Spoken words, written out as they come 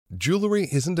Jewelry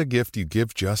isn't a gift you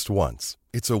give just once.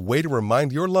 It's a way to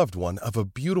remind your loved one of a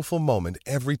beautiful moment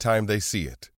every time they see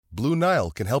it. Blue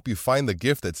Nile can help you find the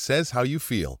gift that says how you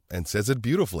feel and says it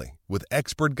beautifully, with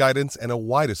expert guidance and a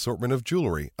wide assortment of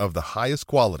jewelry of the highest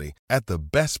quality at the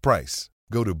best price.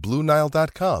 Go to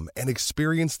BlueNile.com and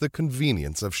experience the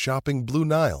convenience of shopping Blue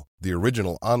Nile, the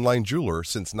original online jeweler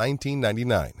since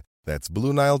 1999. That's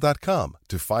BlueNile.com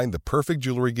to find the perfect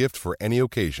jewelry gift for any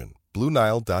occasion.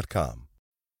 BlueNile.com.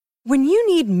 When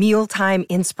you need mealtime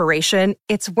inspiration,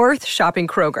 it's worth shopping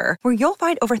Kroger, where you'll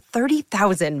find over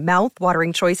 30,000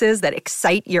 mouth-watering choices that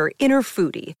excite your inner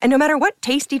foodie. And no matter what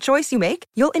tasty choice you make,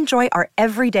 you'll enjoy our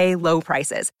everyday low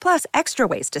prices, plus extra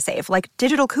ways to save, like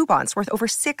digital coupons worth over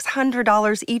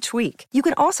 $600 each week. You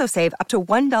can also save up to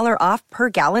 $1 off per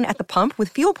gallon at the pump with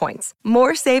fuel points.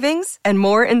 More savings and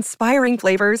more inspiring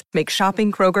flavors make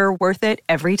shopping Kroger worth it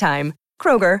every time.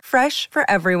 Kroger, fresh for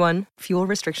everyone. Fuel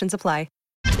restrictions apply.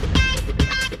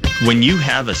 When you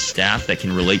have a staff that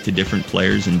can relate to different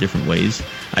players in different ways,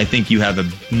 I think you have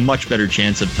a much better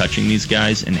chance of touching these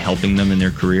guys and helping them in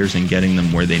their careers and getting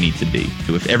them where they need to be.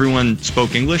 If everyone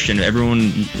spoke English and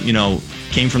everyone,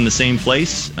 came from the same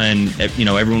place and,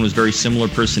 everyone was very similar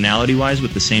personality-wise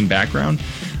with the same background,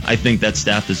 I think that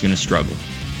staff is going to struggle.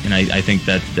 And I think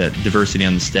that diversity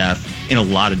on the staff in a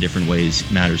lot of different ways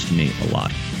matters to me a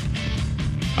lot.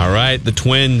 All right, the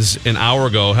Twins an hour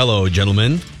ago. Hello,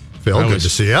 gentlemen. Phil, good to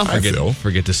see you. Hi, Phil.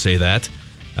 Forget to say that.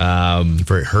 You're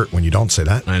very hurt when you don't say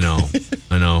that. I know.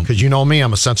 Because you know me,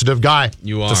 I'm a sensitive guy.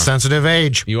 You are. It's a sensitive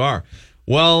age. You are.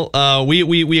 Well,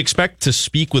 we expect to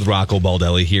speak with Rocco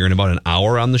Baldelli here in about an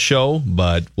hour on the show,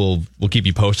 but we'll keep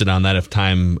you posted on that if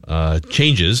time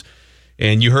changes.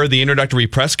 And you heard the introductory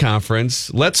press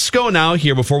conference. Let's go now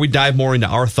here before we dive more into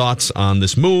our thoughts on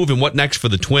this move and what next for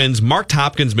the Twins. Mark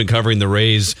Topkin's been covering the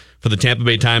Rays for the Tampa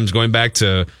Bay Times going back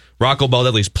to Rocco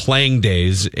Baldelli's playing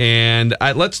days. And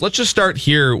let's just start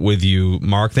here with you,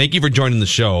 Mark. Thank you for joining the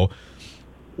show.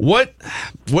 What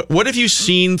have you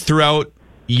seen throughout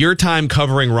your time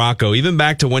covering Rocco, even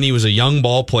back to when he was a young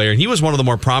ball player? And he was one of the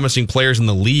more promising players in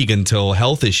the league until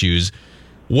health issues.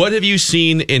 What have you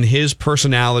seen in his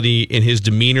personality, in his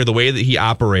demeanor, the way that he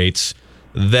operates,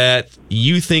 that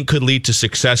you think could lead to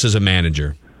success as a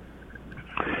manager?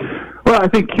 Well, I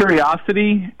think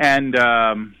curiosity and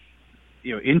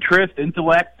interest,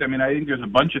 intellect. I mean, I think there's a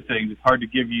bunch of things. It's hard to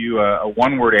give you a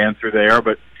one-word answer there,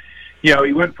 but he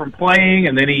went from playing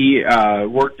and then he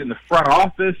worked in the front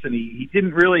office, and he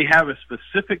didn't really have a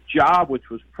specific job, which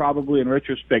was probably in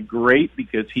retrospect great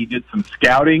because he did some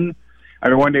scouting. I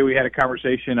mean, one day we had a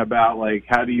conversation about,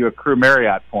 how do you accrue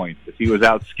Marriott points? If he was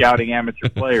out scouting amateur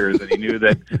players, and he knew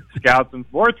that scouts and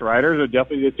sports writers are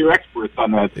definitely the two experts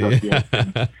on that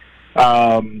subject.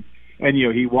 And,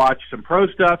 he watched some pro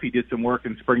stuff. He did some work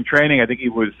in spring training. I think he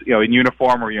was, in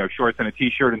uniform or, shorts and a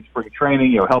T-shirt in spring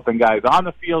training, helping guys on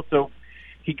the field. So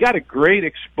he got a great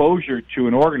exposure to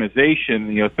an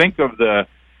organization. Think of the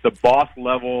boss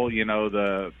level,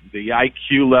 the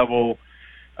IQ level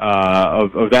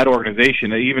of that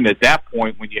organization. And even at that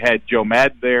point, when you had Joe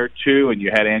Madden there, too, and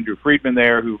you had Andrew Friedman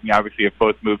there, who obviously have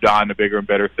both moved on to bigger and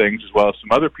better things, as well as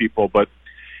some other people. But,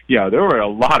 there were a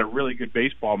lot of really good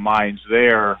baseball minds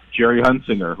there. Jerry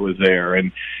Hunsinger was there.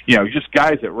 And, just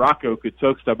guys that Rocco could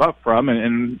soak stuff up from.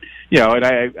 And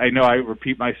I know I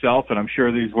repeat myself, and I'm sure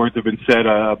these words have been said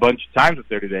a bunch of times up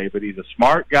there today, but he's a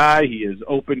smart guy. He is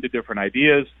open to different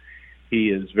ideas.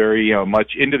 He is very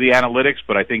much into the analytics,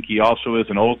 but I think he also is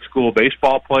an old-school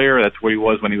baseball player. That's where he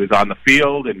was when he was on the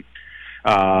field. And,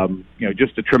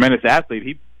 just a tremendous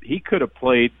athlete. He could have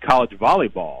played college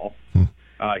volleyball.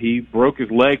 He broke his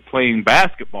leg playing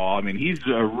basketball. I mean, he's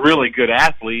a really good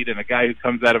athlete and a guy who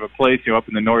comes out of a place, up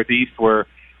in the Northeast where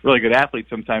really good athletes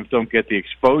sometimes don't get the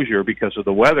exposure because of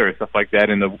the weather and stuff like that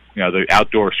in the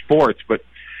outdoor sports. But,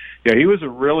 he was a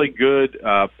really good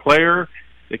player.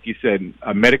 Like you said,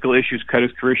 medical issues cut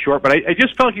his career short. But I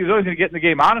just felt like he was always going to get in the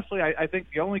game. Honestly, I think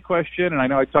the only question, and I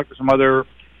know I talked to some other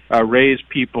Rays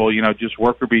people, just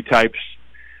worker bee types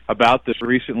about this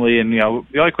recently, and the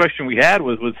only question we had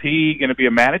was he going to be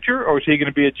a manager or was he going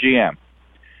to be a GM?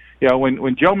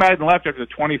 When Joe Madden left after the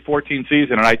 2014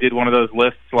 season, and I did one of those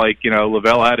lists like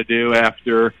Lavelle had to do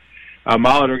after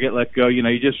Molitor get let go, you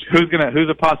just who's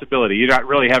a possibility? You're not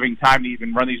really having time to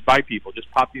even run these by people.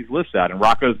 Just pop these lists out, and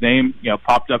Rocco's name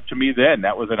popped up to me then.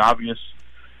 That was an obvious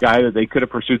guy that they could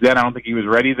have pursued then. I don't think he was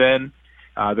ready then.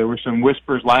 There were some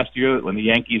whispers last year that when the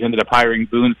Yankees ended up hiring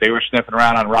Boone, they were sniffing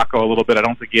around on Rocco a little bit. I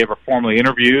don't think he ever formally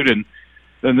interviewed. And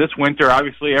then this winter,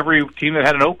 obviously, every team that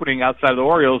had an opening outside of the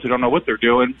Orioles who don't know what they're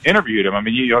doing interviewed him. I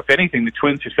mean, if anything, the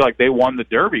Twins just feel like they won the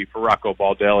Derby for Rocco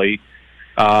Baldelli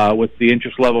with the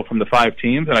interest level from the 5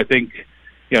 teams. And I think,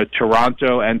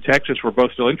 Toronto and Texas were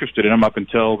both still interested in him up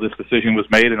until this decision was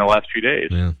made in the last few days.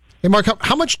 Yeah. Hey, Mark,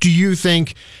 how much do you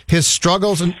think his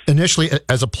struggles initially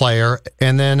as a player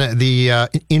and then the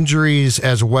injuries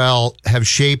as well have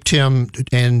shaped him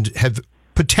and have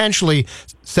potentially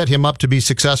set him up to be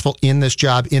successful in this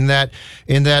job in that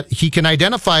he can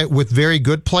identify with very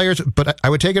good players, but I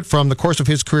would take it from the course of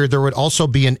his career, there would also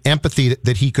be an empathy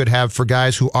that he could have for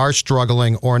guys who are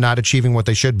struggling or not achieving what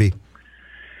they should be?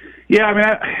 Yeah, I mean,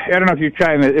 I don't know if you're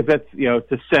trying to, if that's,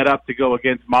 to set up to go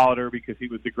against Molitor because he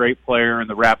was a great player, and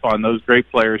the rap on those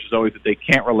great players is always that they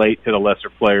can't relate to the lesser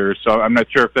players. So I'm not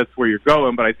sure if that's where you're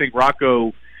going, but I think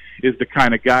Rocco is the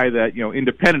kind of guy that,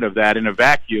 independent of that, in a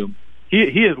vacuum,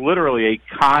 he is literally a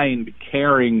kind,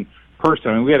 caring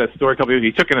person. I mean, we had a story a couple of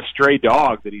years ago. He took in a stray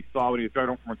dog that he saw when he was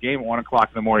driving home from a game at 1 o'clock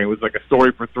in the morning. It was like a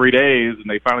story for 3 days, and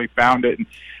they finally found it. And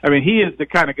I mean, he is the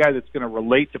kind of guy that's going to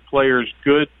relate to players,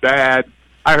 good, bad.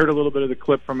 I heard a little bit of the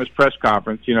clip from his press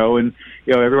conference, and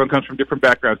everyone comes from different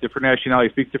backgrounds, different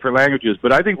nationalities, speaks different languages.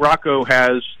 But I think Rocco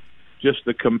has just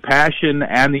the compassion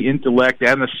and the intellect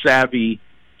and the savvy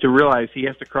to realize he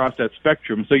has to cross that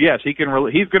spectrum. So yes, he's going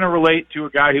to relate to a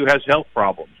guy who has health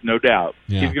problems, no doubt.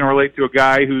 Yeah. He's going to relate to a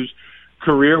guy whose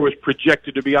career was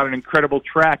projected to be on an incredible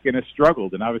track and has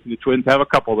struggled. And obviously the Twins have a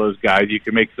couple of those guys. You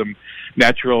can make some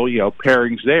natural,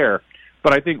 pairings there.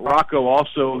 But I think Rocco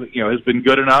also, has been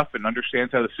good enough and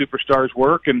understands how the superstars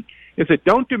work. And if it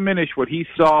don't diminish what he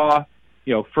saw,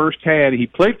 firsthand, he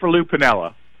played for Lou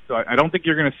Piniella. So I don't think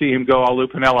you're going to see him go all Lou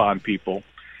Piniella on people.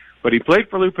 But he played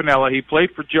for Lou Piniella. He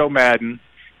played for Joe Madden.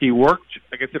 He worked,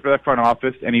 like I said, for that front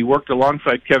office, and he worked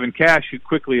alongside Kevin Cash, who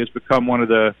quickly has become one of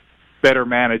the better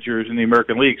managers in the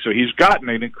American League. So he's gotten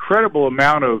an incredible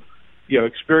amount of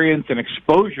experience and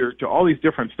exposure to all these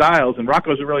different styles, and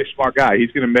Rocco's a really smart guy. He's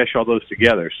going to mesh all those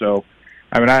together. So,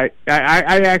 I mean, I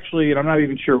actually, and I'm not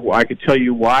even sure I could tell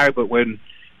you why, but when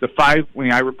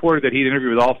I reported that he'd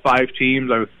interviewed with all 5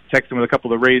 teams, I was texting with a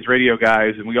couple of the Rays radio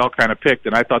guys, and we all kind of picked,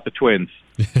 and I thought the Twins.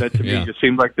 That to me just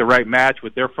seemed like the right match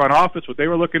with their front office, what they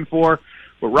were looking for,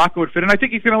 what Rocco would fit. And I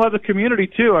think he's going to love the community,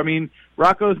 too. I mean,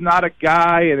 Rocco's not a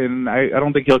guy, and I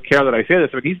don't think he'll care that I say this,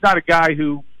 but he's not a guy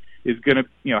who is going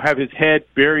to, have his head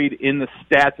buried in the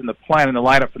stats and the plan and the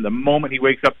lineup from the moment he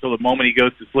wakes up till the moment he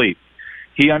goes to sleep.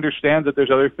 He understands that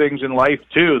there's other things in life,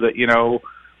 too, that,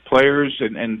 players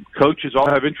and coaches all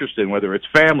have interest in, whether it's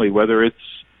family, whether it's,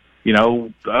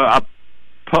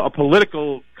 a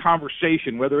political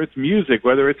conversation, whether it's music,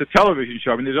 whether it's a television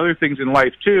show. I mean, there's other things in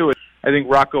life, too. I think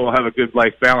Rocco will have a good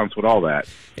life balance with all that.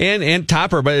 And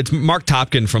Topper, but it's Mark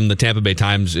Topkin from the Tampa Bay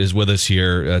Times is with us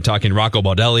here talking Rocco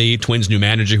Baldelli, Twins' new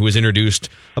manager, who was introduced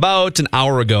about an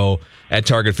hour ago at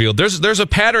Target Field. There's a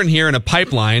pattern here in a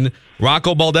pipeline.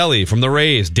 Rocco Baldelli from the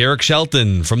Rays, Derek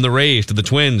Shelton from the Rays to the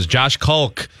Twins, Josh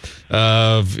Culk,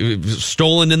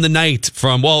 stolen in the night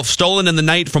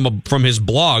from his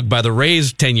blog by the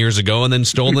Rays 10 years ago, and then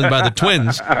stolen by the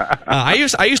Twins. I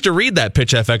used to read that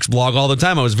Pitch FX blog all the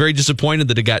time. I was very disappointed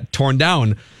that it got torn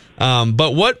down.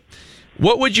 But what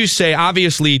would you say?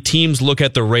 Obviously, teams look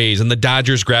at the Rays, and the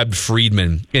Dodgers grabbed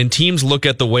Friedman, and teams look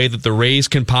at the way that the Rays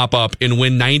can pop up and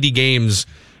win 90 games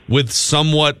with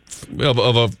somewhat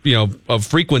of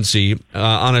frequency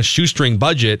on a shoestring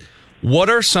budget. What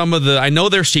are some of I know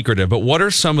they're secretive, but what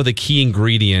are some of the key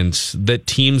ingredients that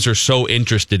teams are so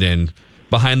interested in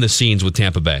behind the scenes with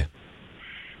Tampa Bay?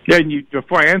 Yeah, and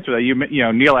before I answer that,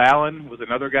 Neil Allen was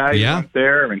another guy who went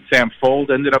there. I mean, Sam Fold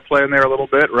ended up playing there a little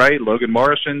bit, right? Logan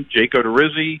Morrison, Jake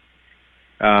Odorizzi.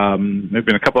 There've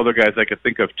been a couple other guys I could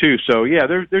think of too. So yeah,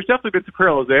 there's definitely been some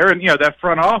parallels there, and that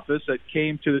front office that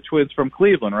came to the Twins from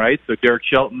Cleveland, right? So Derek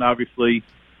Shelton, obviously,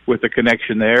 with the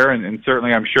connection there, and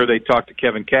certainly I'm sure they talked to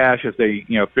Kevin Cash as they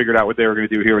figured out what they were going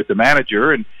to do here with the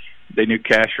manager, and they knew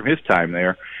Cash from his time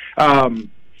there.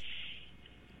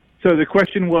 So the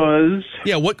question was,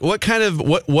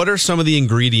 what are some of the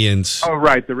ingredients? Oh,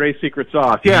 right, the Rays secret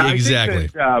sauce. Yeah, exactly.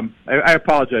 I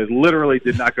apologize. Literally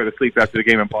did not go to sleep after the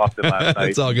game in Boston last night.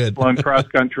 It's all good. Flown cross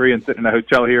country and sitting in a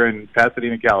hotel here in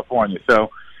Pasadena, California. So,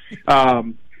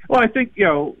 I think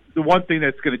the one thing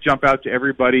that's going to jump out to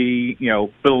everybody,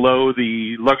 below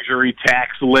the luxury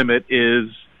tax limit is,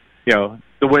 the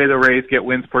way the Rays get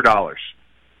wins per dollars.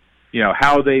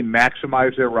 How they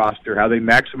maximize their roster, how they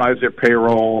maximize their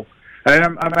payroll. And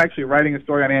I'm actually writing a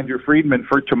story on Andrew Friedman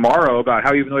for tomorrow about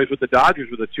how, even though he's with the Dodgers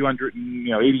with a $280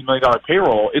 million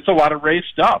payroll, it's a lot of Rays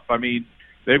stuff. I mean,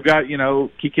 they've got,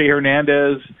 Kike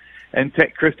Hernandez and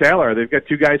Chris Taylor. They've got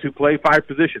 2 guys who play 5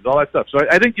 positions, all that stuff. So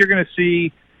I think you're going to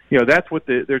see, that's what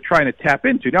they're trying to tap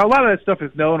into. Now, a lot of that stuff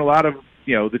is known. A lot of,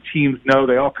 the teams know.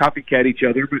 They all copycat each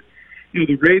other. But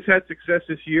the Rays had success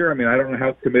this year. I mean, I don't know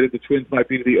how committed the Twins might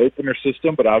be to the opener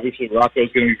system, but obviously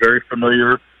Rocco's going to be very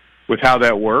familiar with how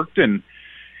that worked. And,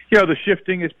 the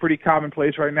shifting is pretty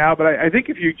commonplace right now. But I think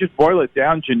if you just boil it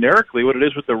down generically, what it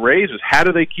is with the Rays is how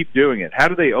do they keep doing it? How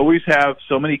do they always have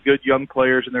so many good young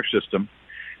players in their system?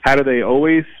 How do they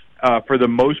always, for the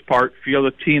most part, feel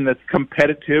a team that's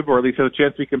competitive, or at least has a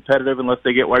chance to be competitive unless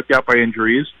they get wiped out by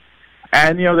injuries?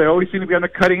 And, they always seem to be on the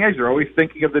cutting edge. They're always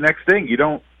thinking of the next thing. You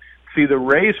don't see the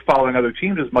Rays following other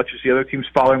teams as much as the other teams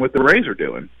following what the Rays are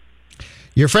doing.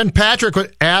 Your friend Patrick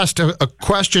asked a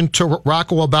question to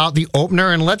Rocco about the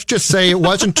opener, and let's just say it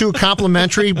wasn't too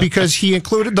complimentary because he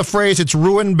included the phrase, "It's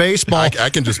ruined baseball." I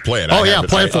can just play it.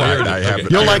 Play it for it.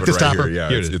 You'll like this, Topper. Yeah,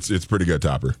 it's pretty good,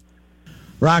 Topper.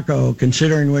 Rocco,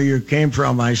 considering where you came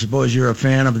from, I suppose you're a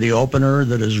fan of the opener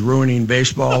that is ruining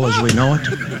baseball as we know it?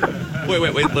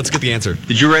 Wait. Let's get the answer.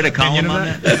 Did you write a column on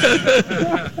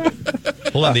that?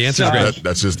 Hold on, the answer's great.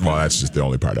 That's just the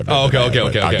only part of it. Oh,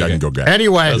 okay. I can go get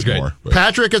Anyway, more,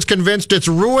 Patrick is convinced it's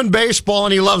ruined baseball,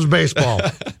 and he loves baseball.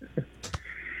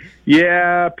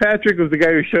 Yeah, Patrick was the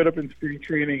guy who showed up in spring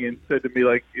training and said to me,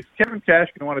 is Kevin Cash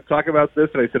going to want to talk about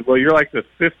this? And I said, well, you're like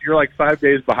 5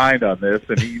 days behind on this.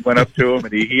 And he went up to him,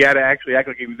 and he had to actually act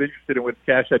like he was interested in what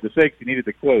Cash had to say because he needed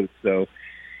the quote. So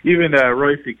even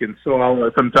Royce can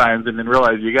swallow sometimes and then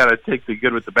realize you got to take the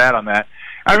good with the bad on that.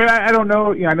 I mean, I don't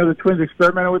know. I know the Twins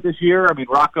experimented with this year. I mean,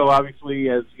 Rocco obviously,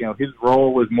 his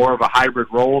role was more of a hybrid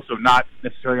role, so not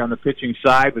necessarily on the pitching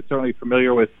side, but certainly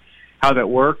familiar with how that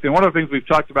worked. And one of the things we've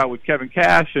talked about with Kevin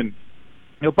Cash and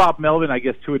Bob Melvin, I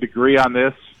guess to a degree on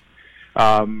this,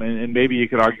 and maybe you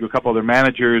could argue a couple other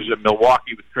managers in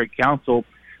Milwaukee with Craig Counsell.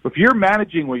 If you're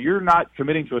managing where you're not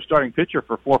committing to a starting pitcher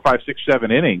for 4, 5, 6,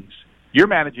 7 innings, you're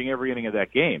managing every inning of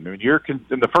that game. I mean,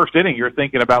 in the first inning, you're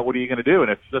thinking about what are you going to do, and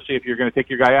especially if you're going to take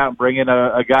your guy out and bring in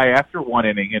a guy after one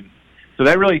inning, and so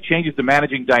that really changes the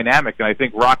managing dynamic. And I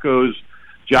think Rocco's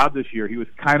job this year, he was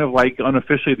kind of like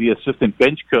unofficially the assistant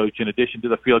bench coach in addition to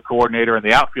the field coordinator and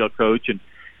the outfield coach, and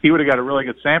he would have got a really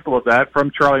good sample of that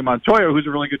from Charlie Montoyo, who's a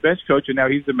really good bench coach, and now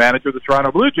he's the manager of the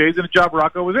Toronto Blue Jays, and a job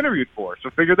Rocco was interviewed for. So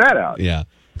figure that out. Yeah.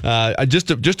 Just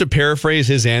to paraphrase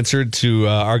his answer to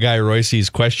our guy Royce's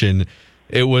question,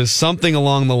 it was something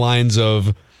along the lines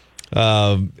of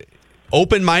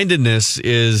open-mindedness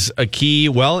is a key,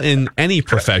 in any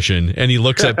profession. And he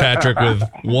looks at Patrick with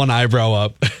one eyebrow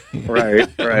up. Right.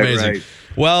 Amazing. Right.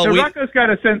 Well, so Rocco's got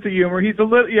a sense of humor. He's a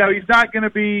little, he's not going to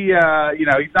be,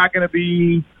 he's not going to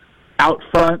be out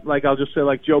front like I'll just say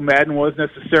like Joe Madden was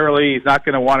necessarily. He's not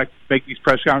going to want to make these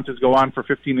press conferences go on for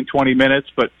 15 and 20 minutes,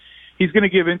 but he's going to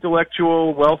give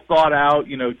intellectual, well thought out,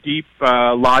 deep,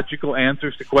 logical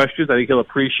answers to questions. I think he'll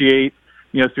appreciate,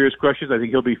 serious questions. I think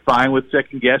he'll be fine with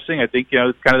second guessing. I think,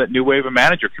 it's kind of that new wave of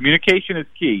manager. Communication is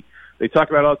key. They talk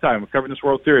about it all the time. We're covering this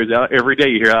World Series. Every day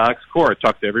you hear Alex Cora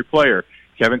talk to every player.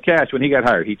 Kevin Cash, when he got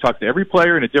hired, he talked to every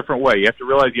player in a different way. You have to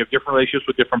realize you have different relationships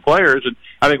with different players, and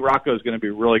I think Rocco is going to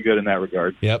be really good in that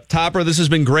regard. Yep. Topper, this has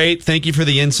been great. Thank you for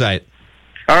the insight.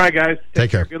 All right, guys. Take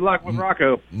care. Good luck with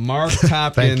Rocco. Mark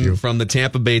Topkin from the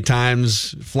Tampa Bay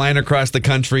Times, flying across the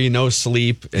country, no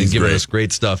sleep, and giving us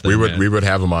great stuff. We would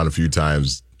have him on a few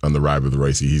times on the ride with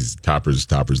Royce. He's Topper's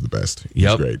the best.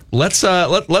 He's great. Let's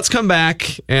come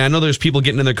back. And I know there's people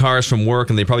getting in their cars from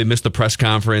work and they probably missed the press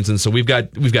conference, and so we've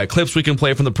got clips we can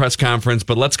play from the press conference,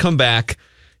 but let's come back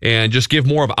and just give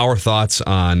more of our thoughts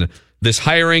on this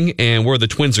hiring and where the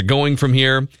Twins are going from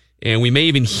here. And we may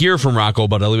even hear from Rocco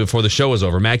Baldelli before the show is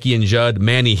over. Mackey and Judd,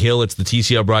 Manny Hill, it's the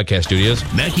TCL Broadcast Studios.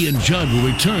 Mackey and Judd will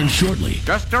return shortly.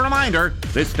 Just a reminder,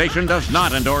 this station does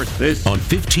not endorse this. On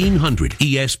 1500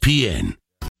 ESPN.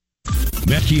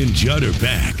 Mackey and Judd are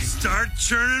back. Start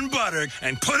churning butter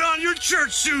and put on your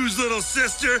church shoes, little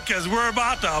sister, because we're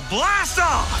about to blast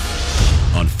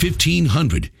off. On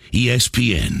 1500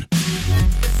 ESPN.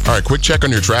 All right, quick check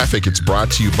on your traffic. It's brought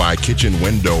to you by Kitchen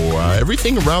Window.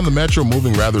 Everything around the metro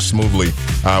moving rather smoothly.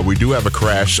 We do have a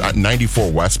crash at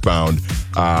 94 westbound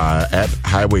at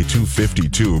Highway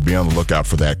 252. Be on the lookout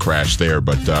for that crash there.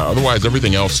 But otherwise,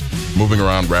 everything else moving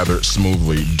around rather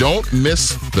smoothly. Don't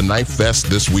miss the Knife Fest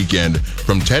this weekend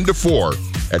from 10 to 4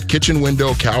 at Kitchen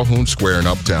Window, Calhoun Square in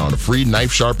Uptown. Free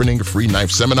knife sharpening, free knife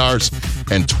seminars,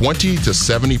 and 20 to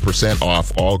 70%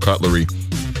 off all cutlery.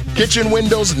 Kitchen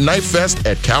Windows Knife Fest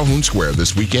at Calhoun Square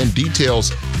this weekend.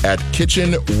 Details at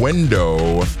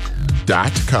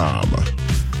kitchenwindow.com.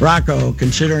 Rocco,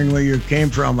 considering where you came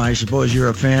from, I suppose you're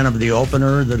a fan of the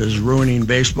opener that is ruining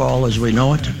baseball as we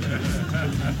know it?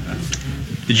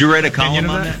 Did you write a column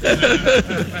on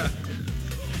that?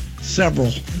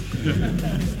 Several.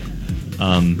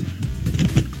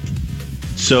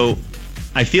 So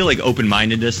I feel like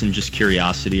open-mindedness and just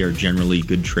curiosity are generally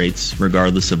good traits,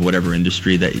 regardless of whatever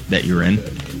industry that you're in.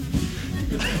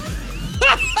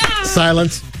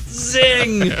 Silence.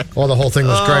 Zing! Oh, the whole thing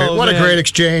was great. What a great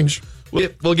exchange.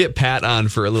 We'll get Pat on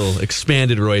for a little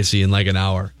expanded Royce in like an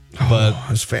hour. But it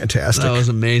was fantastic. That was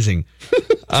amazing.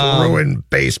 Ruined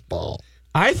baseball.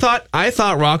 I thought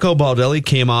Rocco Baldelli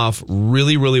came off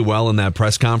really, really well in that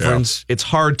press conference. Yeah. It's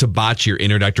hard to botch your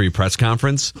introductory press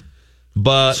conference,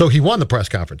 but so he won the press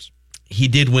conference. He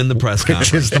did win the press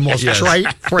conference, which is the most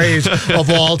trite phrase of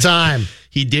all time.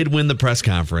 He did win the press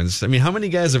conference. I mean, how many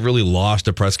guys have really lost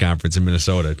a press conference in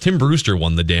Minnesota? Tim Brewster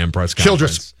won the damn press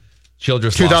conference.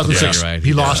 Childress 2006, right?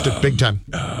 He lost it big time.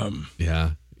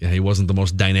 Yeah, he wasn't the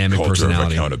most dynamic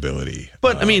personality. Accountability.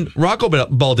 But, I mean, Rocco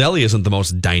Baldelli isn't the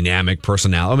most dynamic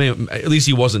personality. I mean, at least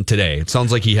he wasn't today. It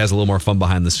sounds like he has a little more fun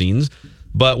behind the scenes.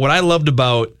 But what I loved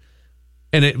about,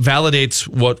 and it validates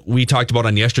what we talked about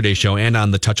on yesterday's show and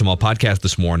on the Touch 'Em All podcast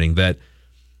this morning, that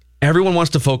everyone wants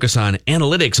to focus on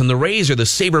analytics, and the Rays are the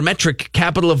sabermetric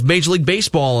capital of Major League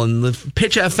Baseball, and the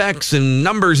pitch FX and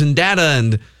numbers and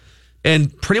data,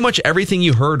 and pretty much everything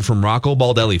you heard from Rocco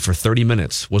Baldelli for 30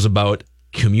 minutes was about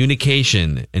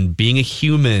communication and being a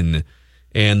human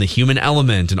and the human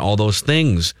element and all those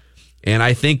things. And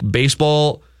I think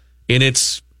baseball, in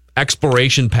its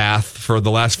exploration path for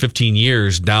the last 15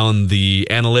 years down the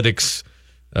analytics,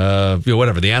 the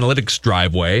analytics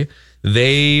driveway,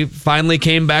 they finally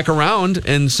came back around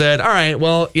and said, all right,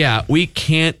 well, yeah, we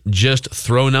can't just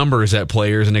throw numbers at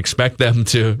players and expect them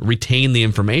to retain the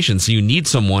information. So you need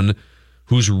someone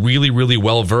who's really, really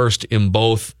well-versed in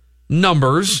both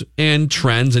numbers and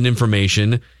trends and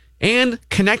information and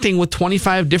connecting with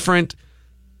 25 different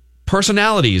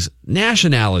personalities,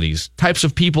 nationalities, types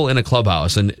of people in a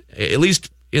clubhouse. And at least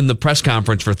in the press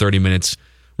conference for 30 minutes,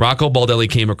 Rocco Baldelli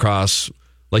came across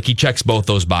like he checks both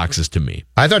those boxes to me.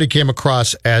 I thought he came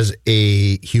across as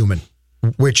a human,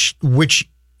 which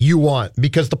you want,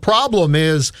 because the problem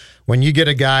is when you get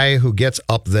a guy who gets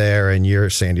up there and you're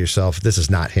saying to yourself, this is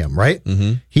not him, right?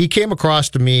 Mm-hmm. He came across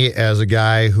to me as a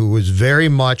guy who was very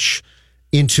much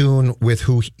in tune with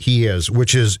who he is,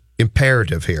 which is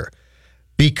imperative here.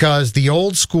 Because the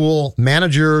old school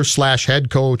manager / head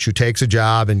coach who takes a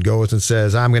job and goes and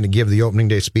says, I'm going to give the opening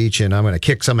day speech and I'm going to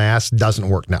kick some ass, doesn't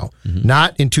work now. Mm-hmm.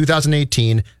 Not in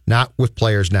 2018, not with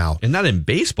players now. And not in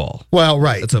baseball. Well,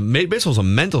 right. Baseball's a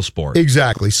mental sport.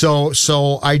 Exactly. So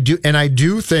I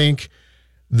do think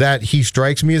that he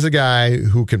strikes me as a guy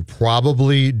who can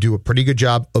probably do a pretty good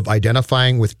job of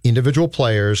identifying with individual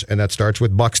players, and that starts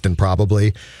with Buxton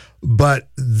probably. But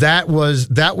that was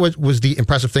the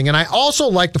impressive thing. And I also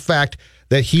like the fact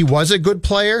that he was a good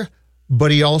player, but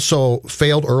he also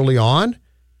failed early on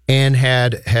and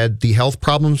had the health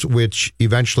problems, which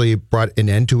eventually brought an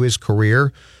end to his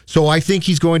career. So I think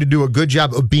he's going to do a good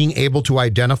job of being able to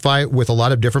identify with a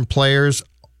lot of different players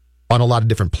on a lot of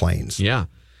different planes. Yeah.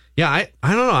 Yeah, I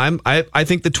don't know. I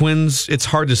think the Twins, it's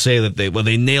hard to say that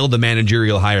they nailed the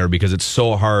managerial hire because it's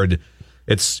so hard.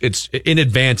 It's in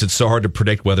advance, it's so hard to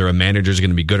predict whether a manager is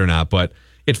going to be good or not, but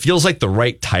it feels like the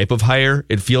right type of hire.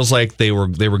 It feels like they were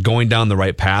going down the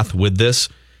right path with this.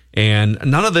 And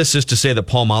none of this is to say that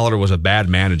Paul Molitor was a bad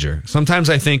manager. Sometimes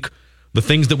I think the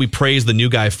things that we praise the new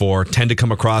guy for tend to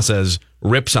come across as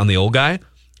rips on the old guy.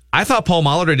 I thought Paul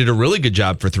Molitor did a really good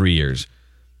job for 3 years.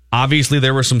 Obviously,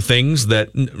 there were some things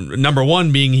that, number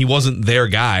one being he wasn't their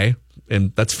guy,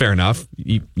 and that's fair enough.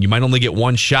 You might only get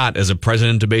one shot as a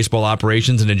president of baseball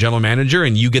operations and a general manager,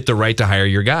 and you get the right to hire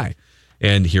your guy.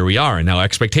 And here we are. And now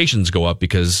expectations go up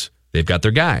because they've got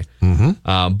their guy.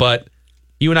 Mm-hmm. But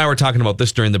you and I were talking about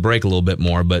this during the break a little bit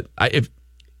more, but if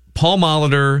Paul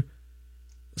Molitor,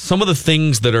 some of the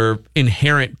things that are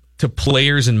inherent to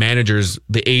players and managers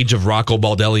the age of Rocco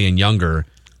Baldelli and younger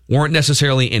weren't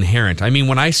necessarily inherent. I mean,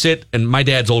 when I sit, and my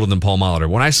dad's older than Paul Molitor,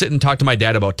 when I sit and talk to my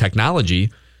dad about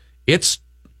technology, it's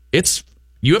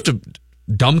you have to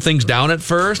dumb things down at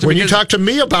first. When you talk to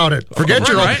me about it, forget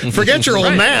your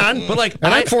old man. But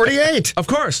and I'm 48. Of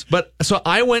course. But so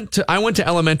I went to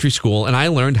elementary school and I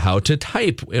learned how to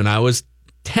type when I was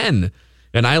 10,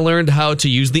 and I learned how to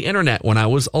use the internet when I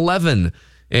was 11.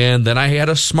 And then I had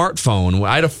a smartphone.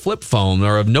 I had a flip phone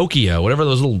or a Nokia, whatever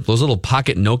those little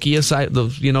pocket Nokia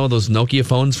those Nokia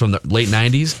phones from the late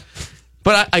 90s.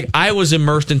 But I was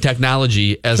immersed in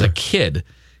technology as a kid.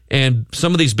 And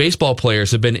some of these baseball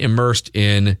players have been immersed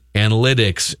in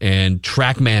analytics and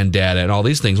TrackMan data and all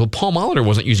these things. Well, Paul Molitor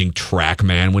wasn't using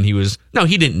TrackMan when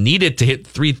he didn't need it to hit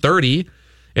 330.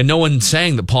 And no one's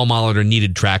saying that Paul Molitor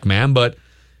needed TrackMan, but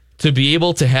to be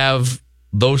able to have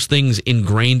those things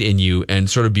ingrained in you and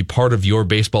sort of be part of your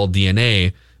baseball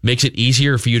DNA makes it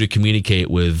easier for you to communicate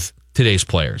with today's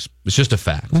players. It's just a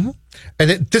fact. Mm-hmm.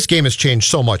 And this game has changed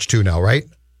so much too now, right?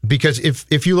 Because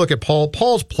if you look at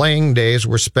Paul's playing days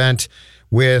were spent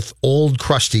with old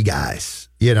crusty guys,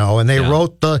 and they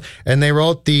wrote the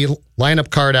lineup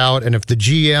card out, and if the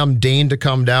GM deigned to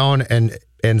come down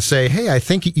and say, hey, I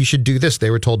think you should do this,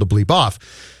 they were told to bleep off.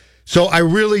 So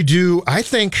I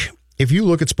think if you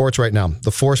look at sports right now,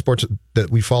 the 4 sports that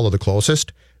we follow the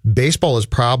closest, baseball has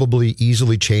probably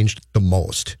easily changed the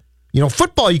most.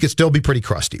 Football, you could still be pretty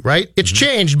crusty, right? It's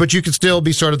changed, but you could still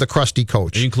be sort of the crusty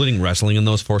coach. Are you including wrestling in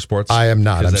those 4 sports? I am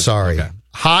not. I'm sorry. Okay.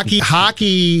 Hockey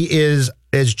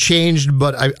has changed,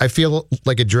 but I feel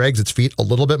like it drags its feet a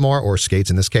little bit more, or skates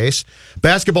in this case.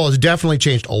 Basketball has definitely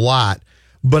changed a lot,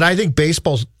 but I think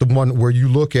baseball's the one where you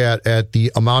look at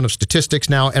the amount of statistics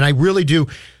now, and I really do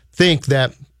think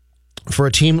that for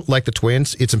a team like the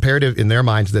Twins, it's imperative in their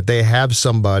minds that they have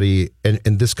somebody, and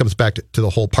this comes back to the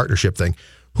whole partnership thing,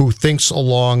 who thinks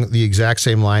along the exact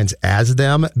same lines as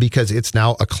them, because it's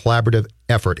now a collaborative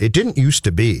effort. It didn't used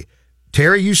to be.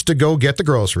 Terry used to go get the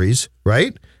groceries,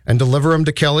 right, and deliver them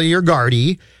to Kelly or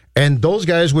Gardy, and those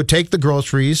guys would take the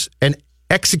groceries and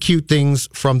execute things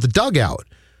from the dugout.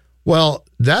 Well,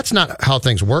 that's not how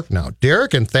things work now.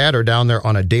 Derek and Thad are down there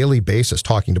on a daily basis,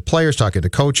 talking to players, talking to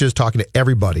coaches, talking to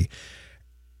everybody.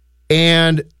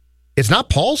 And it's not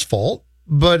Paul's fault,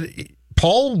 but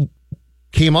Paul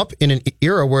came up in an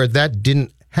era where that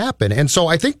didn't happen. And so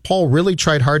I think Paul really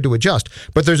tried hard to adjust.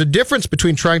 But there's a difference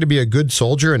between trying to be a good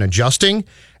soldier and adjusting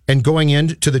and going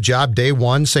into the job day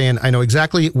one saying, I know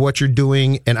exactly what you're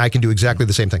doing and I can do exactly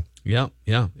the same thing. Yeah.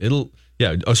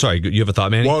 Oh, sorry. You have a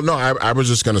thought, Manny? Well, no, I was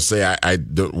just going to say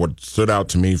what stood out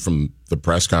to me from the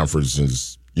press conference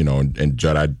is, and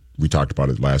Judd, we talked about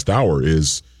it last hour,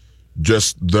 is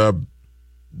just the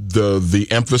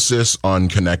emphasis on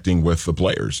connecting with the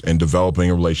players and developing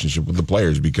a relationship with the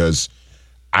players, because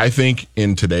I think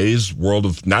in today's world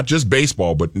of not just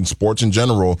baseball, but in sports in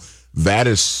general, that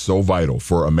is so vital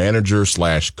for a manager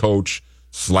 / coach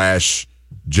 /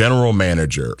 general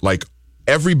manager. Like,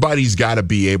 everybody's got to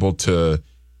be able to,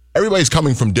 everybody's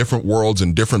coming from different worlds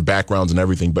and different backgrounds and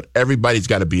everything, but everybody's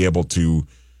got to be able to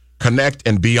connect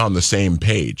and be on the same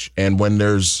page. And when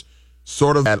there's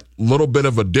sort of that little bit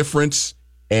of a difference,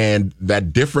 and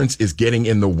that difference is getting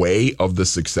in the way of the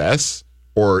success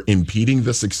or impeding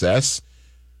the success,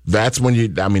 that's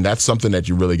when that's something that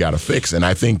you really got to fix. And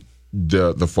I think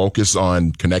the focus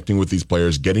on connecting with these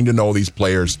players, getting to know these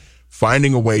players,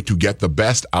 finding a way to get the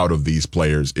best out of these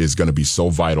players is going to be so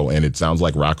vital. And it sounds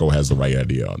like Rocco has the right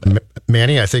idea on that.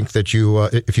 Manny, I think that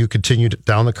if you continue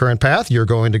down the current path, you're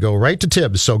going to go right to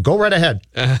Tibbs. So go right ahead.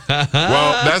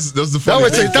 Well, that's the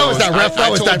funny thing. That was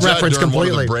that reference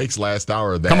completely. One of the breaks last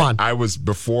hour. Come on. I was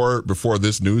before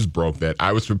this news broke that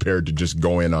I was prepared to just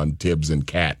go in on Tibbs and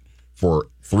Cat for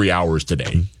 3 hours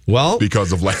today. Well,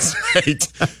 because of last night.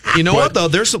 You know what though?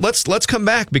 Let's come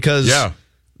back, because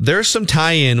there's some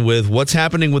tie-in with what's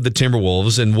happening with the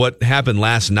Timberwolves and what happened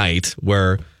last night,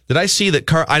 where did I see that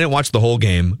I didn't watch the whole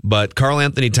game, but Karl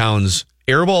Anthony Towns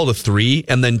airballed a 3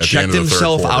 and then checked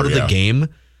himself out of the game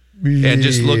and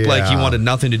just looked like he wanted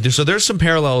nothing to do. So there's some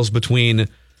parallels between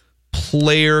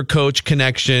player-coach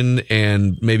connection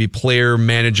and maybe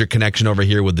player-manager connection over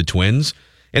here with the Twins.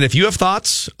 And if you have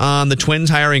thoughts on the Twins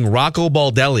hiring Rocco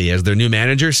Baldelli as their new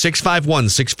manager,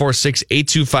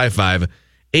 651-646-8255,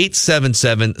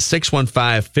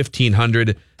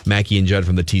 877-615-1500. Mackey and Judd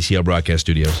from the TCL Broadcast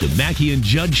Studios. The Mackey and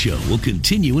Judd Show will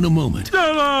continue in a moment.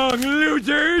 So long,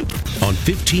 losers! On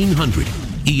 1500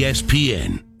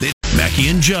 ESPN. Mackey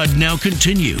and Judd now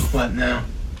continue. What now?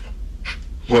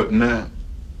 What now?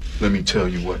 Let me tell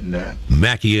you what now.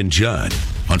 Mackey and Judd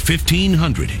on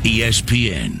 1500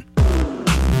 ESPN.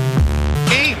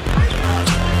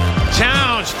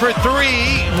 Towns for 3,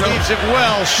 leaves it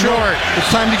well short. It's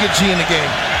time to get G in the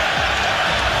game.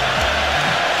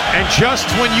 And just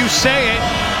when you say it,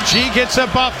 G gets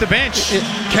up off the bench.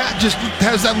 Cat just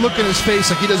has that look in his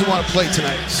face like he doesn't want to play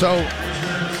tonight. So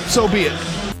be it.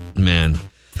 Man.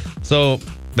 So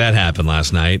that happened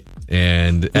last night.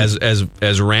 And as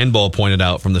Randball pointed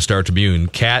out from the Star Tribune,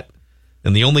 Cat,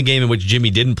 in the only game in which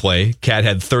Jimmy didn't play, Cat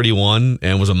had 31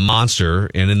 and was a monster.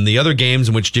 And in the other games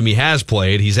in which Jimmy has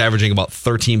played, he's averaging about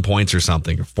 13 points or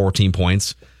something, or 14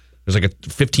 points. There's like a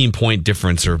 15-point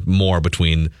difference or more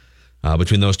between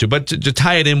those two. But to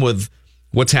tie it in with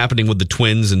what's happening with the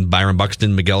Twins and Byron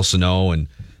Buxton, Miguel Sano, and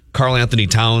Karl Anthony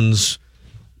Towns,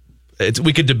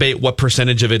 we could debate what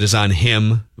percentage of it is on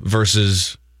him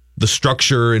versus the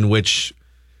structure in which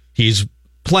he's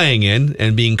playing in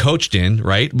and being coached in,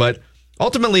 right? But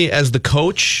ultimately, as the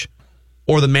coach,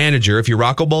 or the manager, if you're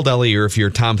Rocco Baldelli or if you're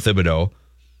Tom Thibodeau,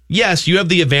 yes, you have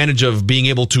the advantage of being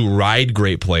able to ride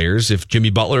great players. If Jimmy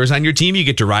Butler is on your team, you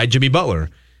get to ride Jimmy Butler.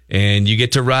 And you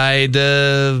get to ride,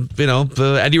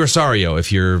 Eddie Rosario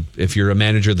if you're a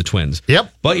manager of the Twins.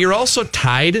 Yep. But you're also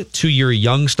tied to your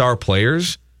young star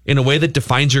players in a way that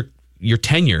defines your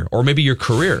tenure or maybe your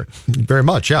career. Very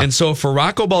much, yeah. And so for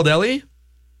Rocco Baldelli,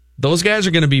 those guys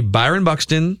are going to be Byron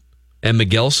Buxton and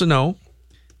Miguel Sano,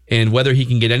 and whether he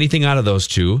can get anything out of those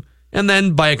two. And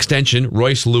then by extension,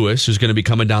 Royce Lewis, who's going to be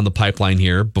coming down the pipeline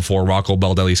here before Rocco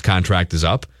Baldelli's contract is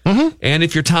up. Mm-hmm. And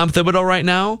if you're Tom Thibodeau right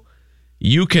now,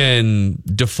 you can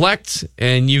deflect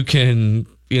and you can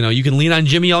lean on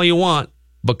Jimmy all you want,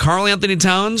 but Karl Anthony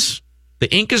Towns,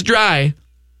 the ink is dry.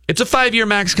 It's a 5-year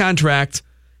max contract,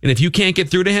 and if you can't get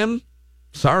through to him,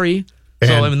 sorry.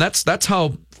 That's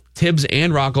how Tibbs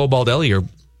and Rocco Baldelli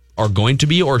are going to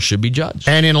be or should be judged.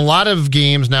 And in a lot of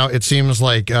games now, it seems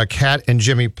like Cat and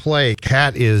Jimmy play.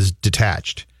 Cat is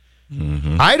detached.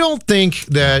 Mm-hmm. I don't think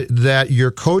that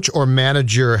your coach or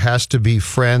manager has to be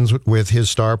friends with his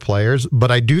star players,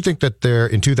 but I do think that they're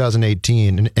in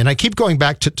 2018, and I keep going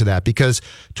back to that because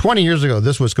 20 years ago,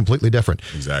 this was completely different.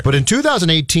 Exactly. But in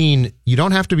 2018, you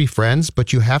don't have to be friends,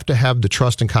 but you have to have the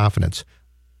trust and confidence.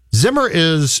 Zimmer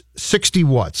is 60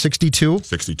 what? 62?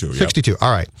 62, yeah. 62,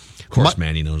 all right. Of course,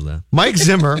 Manny knows that. Mike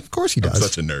Zimmer, of course he does. I'm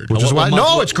such a nerd. Which is why,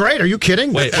 it's great. Are you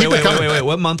kidding? Wait.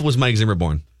 What month was Mike Zimmer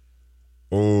born?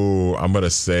 Oh, I'm going to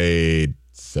say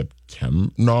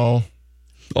September. No.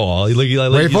 Oh, wait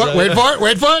for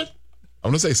it.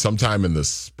 I'm going to say sometime in the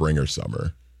spring or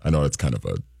summer. I know it's kind of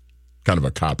a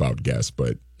cop-out guess,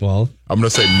 but I'm going to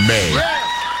say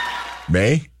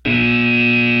May?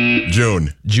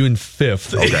 June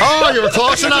 5th. Okay. Oh, you were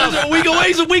close enough. A week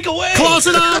away. Close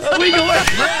enough. A week away.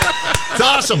 It's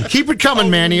awesome. Keep it coming,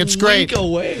 Manny. It's great. A week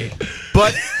away.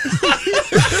 But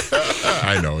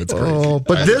I know it's crazy. Oh,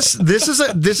 but this is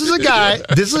a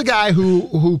guy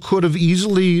who could have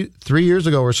easily 3 years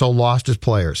ago or so lost his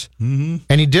players, and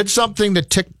he did something that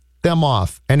ticked them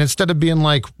off. And instead of being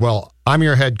like, "Well, I'm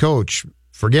your head coach,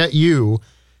 forget you,"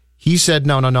 he said,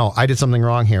 "No, I did something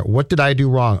wrong here. What did I do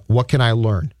wrong? What can I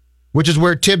learn?" Which is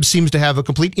where Tibbs seems to have a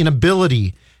complete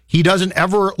inability. He doesn't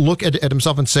ever look at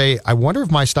himself and say, I wonder if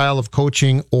my style of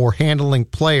coaching or handling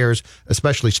players,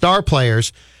 especially star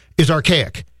players, is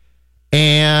archaic.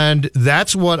 And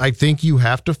that's what I think you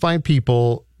have to find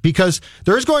people, because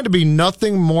there's going to be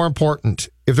nothing more important.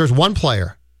 If there's one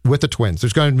player with the Twins,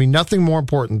 there's going to be nothing more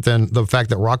important than the fact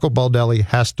that Rocco Baldelli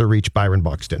has to reach Byron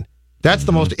Buxton. That's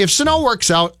the most. If Sano works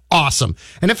out, awesome.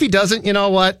 And if he doesn't, you know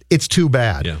what? It's too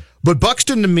bad. Yeah. But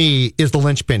Buxton, to me, is the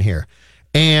linchpin here.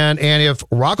 And if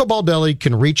Rocco Baldelli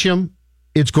can reach him,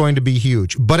 it's going to be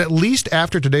huge. But at least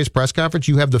after today's press conference,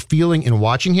 you have the feeling in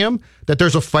watching him that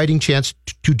there's a fighting chance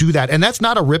to do that. And that's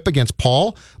not a rip against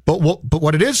Paul. But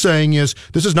what it is saying is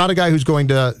this is not a guy who's going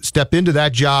to step into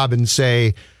that job and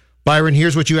say, Byron,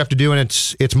 here's what you have to do, and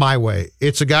it's my way.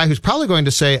 It's a guy who's probably going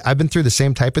to say, I've been through the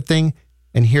same type of thing,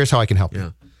 and here's how I can help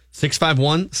you.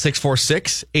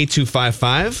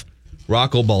 651-646-8255.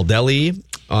 Rocco Baldelli.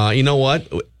 You know what?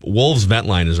 Wolves vent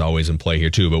line is always in play here,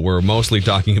 too, but we're mostly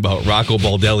talking about Rocco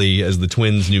Baldelli as the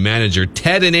Twins' new manager.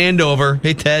 Ted in Andover.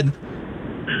 Hey, Ted.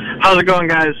 How's it going,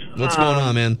 guys? What's going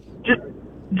on, man?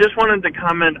 Just wanted to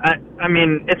comment. I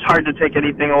mean, it's hard to take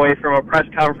anything away from a press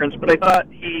conference, but I thought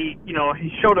he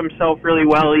showed himself really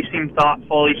well. He seemed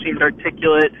thoughtful. He seemed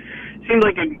articulate. Seemed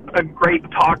like a great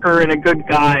talker and a good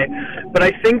guy. But I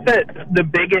think that the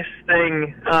biggest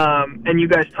thing, and you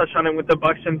guys touched on it with the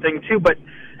Buxton thing too, but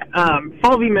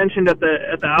Falvey mentioned at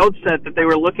the outset that they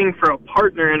were looking for a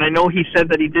partner, and I know he said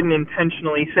that he didn't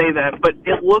intentionally say that, but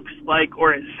it looks like,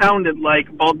 or it sounded like,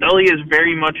 Baldelli is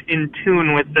very much in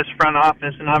tune with this front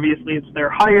office, and obviously it's their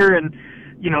hire, and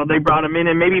they brought him in,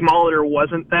 and maybe Molitor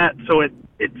wasn't that, so it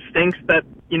stinks that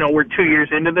we're 2 years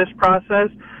into this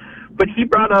process. But he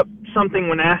brought up something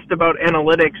when asked about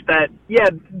analytics that,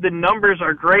 the numbers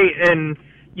are great and,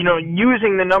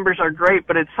 using the numbers are great,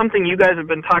 but it's something you guys have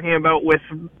been talking about with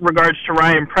regards to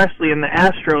Ryan Pressly and the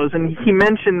Astros. And he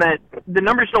mentioned that the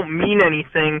numbers don't mean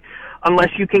anything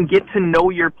unless you can get to know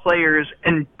your players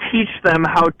and teach them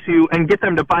how to, and get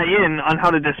them to buy in on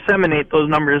how to disseminate those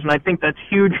numbers. And I think that's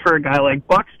huge for a guy like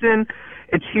Buxton.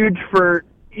 It's huge for,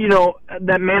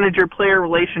 that manager-player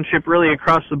relationship really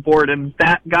across the board, and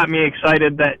that got me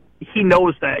excited that he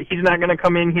knows that. He's not going to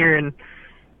come in here and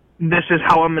this is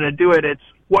how I'm going to do it. It's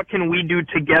what can we do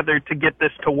together to get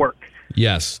this to work?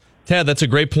 Yes. Ted, that's a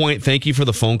great point. Thank you for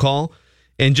the phone call.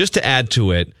 And just to add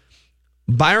to it,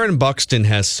 Byron Buxton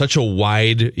has such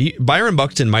a Byron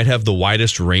Buxton might have the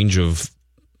widest range of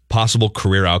possible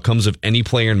career outcomes of any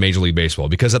player in Major League Baseball,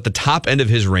 because at the top end of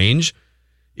his range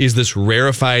is this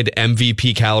rarefied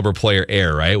MVP caliber player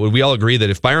air, right? Would we all agree that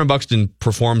if Byron Buxton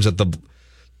performs at the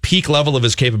peak level of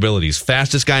his capabilities,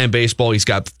 fastest guy in baseball, he's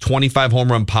got 25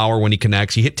 home run power when he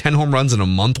connects. He hit 10 home runs in a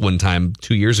month one time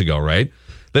 2 years ago, right?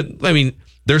 But I mean,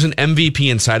 there's an MVP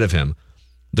inside of him.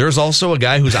 There's also a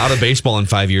guy who's out of baseball in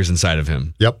 5 years inside of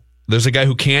him. Yep. There's a guy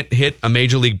who can't hit a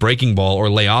major league breaking ball or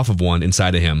lay off of one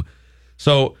inside of him.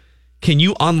 So can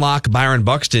you unlock Byron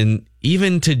Buxton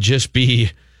even to just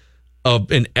be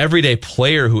an everyday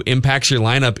player who impacts your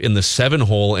lineup in the 7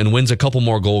 hole and wins a couple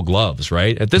more Gold Gloves,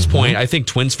 right? At this point, I think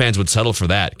Twins fans would settle for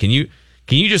that. Can you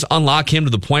just unlock him to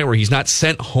the point where he's not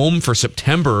sent home for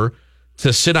September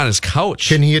to sit on his couch?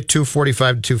 Can he hit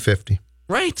 245 to 250?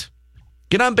 Right.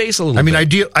 Get on base a little bit. I mean,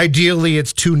 ideally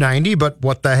it's 290, but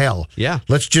what the hell? Yeah.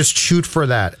 Let's just shoot for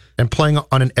that and playing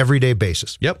on an everyday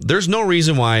basis. Yep. There's no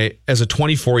reason why, as a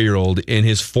 24-year-old in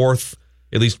his fourth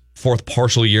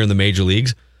partial year in the major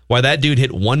leagues, why that dude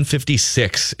hit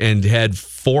 156 and had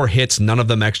 4 hits, none of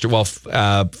them extra. Well,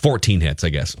 14 hits, I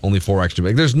guess. Only 4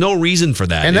 extra. There's no reason for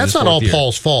that. And that's not all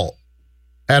Paul's fault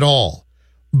at all.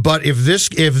 But if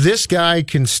this guy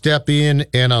can step in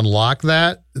and unlock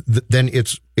that, then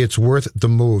it's worth the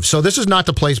move. So this is not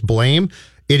to place blame.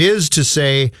 It is to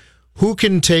say, who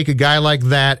can take a guy like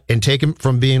that and take him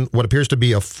from being what appears to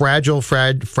be a fragile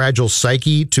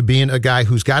psyche to being a guy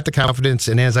who's got the confidence.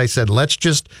 And as I said, let's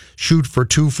just shoot for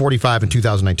 245 in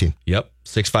 2019. Yep.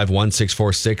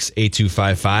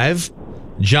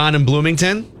 651-646-8255. John in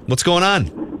Bloomington, what's going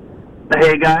on?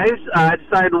 Hey, guys. I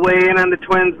decided to weigh in on the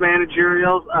Twins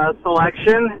managerial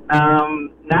selection.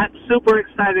 Not super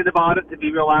excited about it, to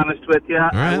be real honest with you.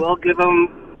 Right. I'll give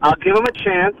him a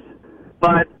chance.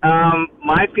 But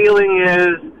my feeling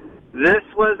is this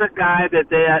was a guy that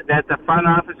the front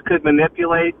office could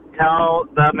manipulate, tell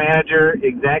the manager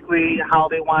exactly how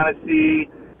they want to see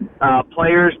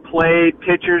players played,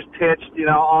 pitchers pitched,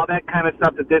 all that kind of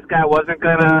stuff that this guy wasn't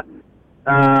going to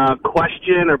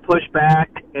question or push back.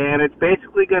 And it's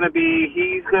basically going to be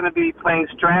he's going to be playing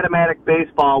Stratomatic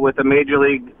baseball with a major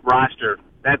league roster.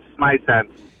 That's my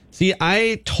sense. See,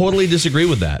 I totally disagree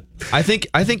with that. I think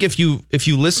if you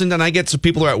listened, and I get some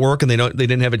people are at work and they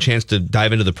didn't have a chance to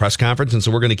dive into the press conference, and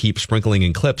so we're going to keep sprinkling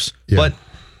in clips. Yeah. But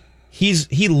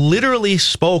he literally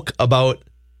spoke about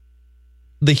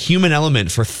the human element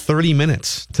for 30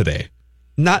 minutes today.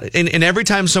 And every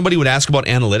time somebody would ask about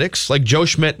analytics, like Joe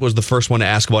Schmidt was the first one to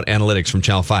ask about analytics from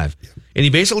Channel 5, and he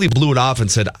basically blew it off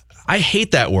and said, "I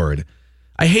hate that word.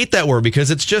 I hate that word because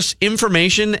it's just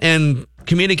information and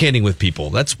communicating with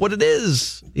people. That's what it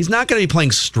is." He's not going to be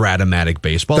playing Stratomatic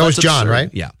baseball. That was John, absurd. right?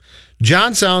 Yeah.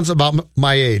 John sounds about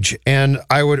my age, and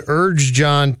I would urge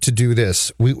John to do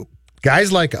this.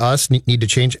 Guys like us need to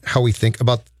change how we think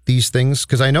about these things,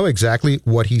 because I know exactly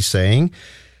what he's saying.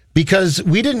 Because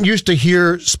we didn't used to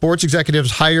hear sports executives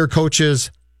hire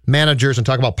coaches, managers, and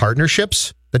talk about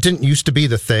partnerships. That didn't used to be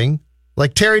the thing.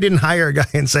 Like Terry didn't hire a guy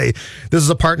and say, this is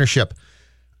a partnership.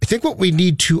 I think what we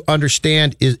need to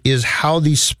understand is how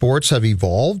these sports have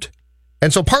evolved.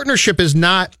 And so partnership it's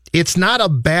not a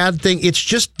bad thing. It's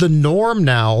just the norm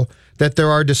now that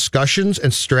there are discussions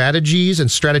and strategies and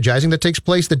strategizing that takes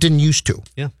place that didn't used to.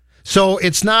 Yeah. So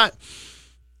it's not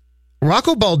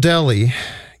Rocco Baldelli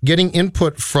getting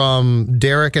input from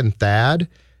Derek and Thad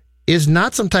is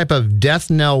not some type of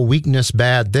death knell weakness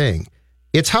bad thing.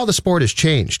 It's how the sport has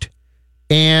changed.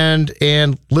 And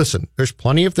listen, there's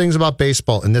plenty of things about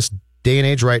baseball in this day and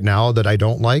age right now that I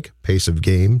don't like. Pace of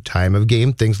game, time of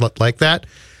game, things like that.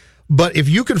 But if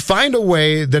you can find a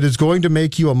way that is going to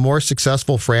make you a more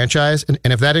successful franchise, and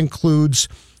if that includes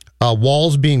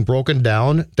walls being broken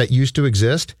down that used to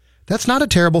exist, that's not a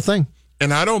terrible thing.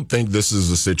 And I don't think this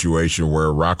is a situation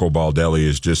where Rocco Baldelli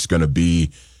is just going to be,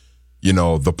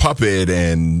 the puppet,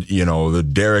 and, the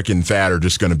Derek and Thad are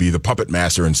just going to be the puppet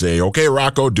master and say, okay,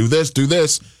 Rocco, do this, do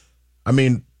this. I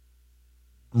mean,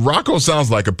 Rocco sounds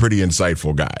like a pretty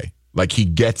insightful guy. Like, he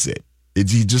gets it. He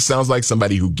just sounds like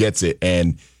somebody who gets it,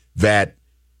 and that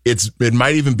it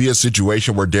might even be a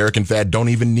situation where Derek and Thad don't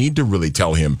even need to really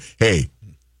tell him, hey,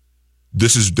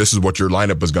 this is what your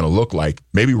lineup is going to look like.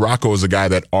 Maybe Rocco is a guy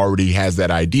that already has that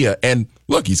idea. And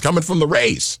look, he's coming from the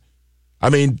Rays. I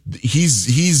mean,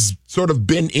 he's sort of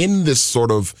been in this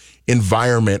sort of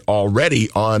environment already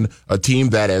on a team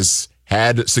that has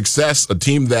had success, a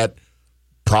team that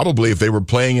probably, if they were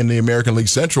playing in the American League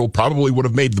Central, probably would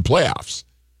have made the playoffs.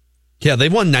 Yeah,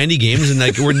 they've won 90 games, and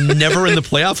we're never in the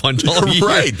playoff hunt all year.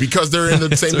 Right, because they're in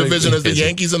the same division as the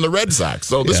Yankees and the Red Sox.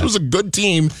 So this was a good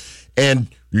team, and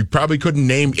you probably couldn't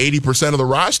name 80% of the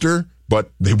roster, but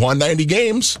they won 90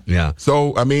 games. Yeah.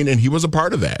 So, I mean, and he was a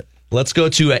part of that. Let's go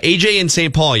to AJ in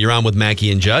St. Paul. You're on with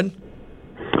Mackie and Judd.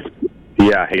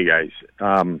 Yeah, hey, guys.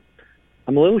 I'm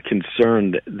a little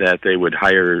concerned that they would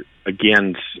hire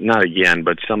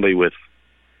but somebody with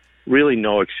really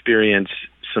no experience.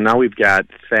 So now we've got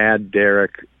Thad,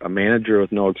 Derek, a manager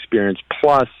with no experience,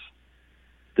 plus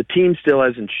the team still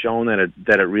hasn't shown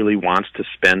that it really wants to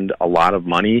spend a lot of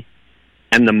money.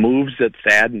 And the moves that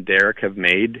Thad and Derek have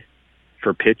made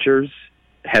for pitchers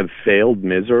have failed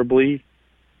miserably.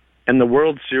 And the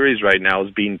World Series right now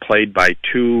is being played by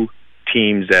two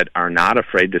teams that are not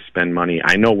afraid to spend money.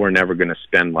 I know we're never going to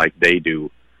spend like they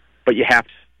do, but you have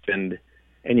to spend,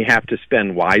 and you have to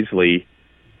spend wisely.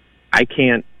 I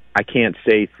can't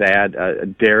say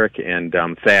Derek and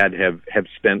Thad have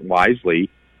spent wisely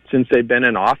since they've been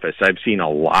in office. I've seen a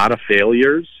lot of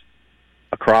failures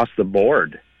across the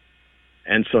board,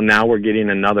 and so now we're getting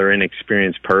another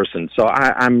inexperienced person. So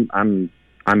I'm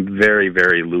very,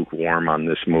 very lukewarm on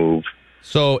this move.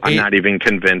 So I'm not even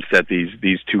convinced that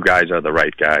these two guys are the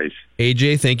right guys.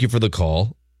 AJ, thank you for the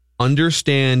call.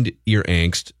 Understand your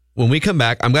angst. When we come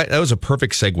back, that was a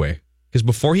perfect segue. Because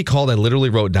before he called, I literally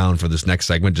wrote down for this next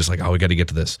segment, just like, we got to get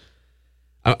to this.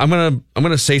 I'm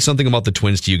gonna say something about the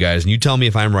Twins to you guys, and you tell me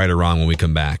if I'm right or wrong when we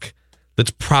come back.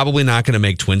 That's probably not going to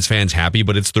make Twins fans happy,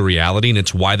 but it's the reality, and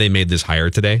it's why they made this hire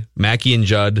today. Mackie and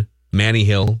Judd, Manny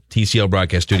Hill, TCL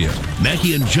Broadcast Studios.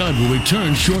 Mackie and Judd will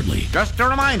return shortly. Just a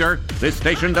reminder, this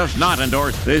station does not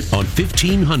endorse this. On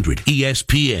 1500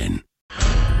 ESPN.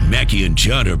 Mackie and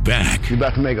Judd are back. You're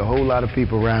about to make a whole lot of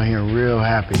people around here real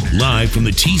happy. Live from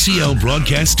the TCL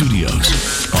Broadcast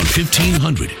Studios on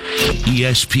 1500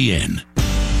 ESPN.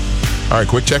 All right,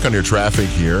 quick check on your traffic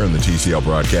here in the TCL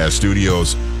Broadcast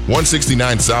Studios.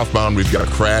 169 southbound, we've got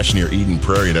a crash near Eden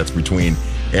Prairie. That's between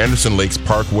Anderson Lakes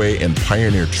Parkway and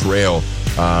Pioneer Trail.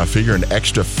 Figure an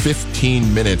extra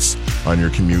 15 minutes on your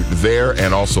commute there.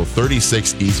 And also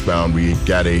 36 eastbound, we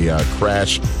got a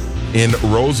crash in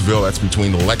Roseville. That's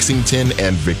between Lexington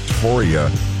and Victoria.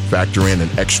 Factor in an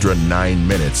extra 9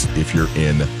 minutes if you're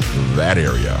in that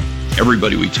area.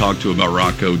 Everybody we talked to about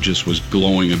Rocco just was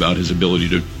glowing about his ability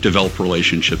to develop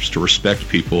relationships, to respect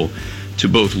people, to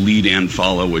both lead and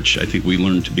follow, which I think we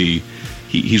learned to be.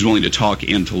 He's willing to talk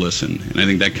and to listen. And I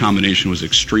think that combination was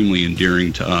extremely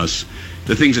endearing to us.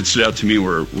 The things that stood out to me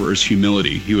were his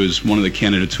humility. He was one of the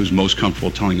candidates who was most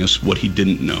comfortable telling us what he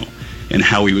didn't know and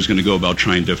how he was going to go about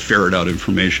trying to ferret out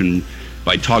information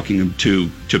by talking to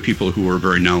people who were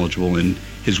very knowledgeable. And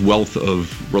his wealth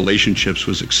of relationships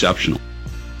was exceptional.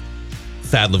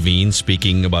 Thad Levine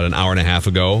speaking about an hour and a half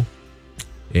ago.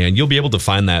 And you'll be able to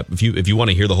find that if you want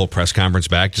to hear the whole press conference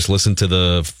back, just listen to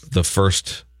the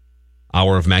first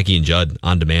hour of Mackie and Judd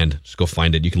on demand. Just go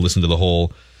find it. You can listen to the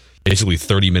whole basically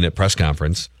 30-minute press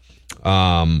conference.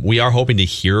 We are hoping to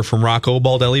hear from Rocco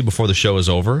Baldelli before the show is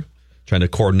over, trying to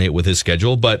coordinate with his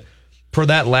schedule. But per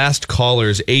that last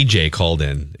caller's, AJ called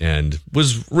in and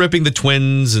was ripping the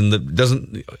Twins, and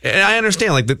and I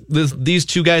understand, like these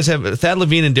two guys Thad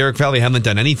Levine and Derek Valley haven't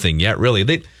done anything yet, really.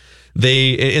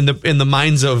 They in the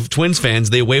minds of Twins fans,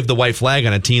 they waved the white flag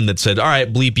on a team that said, all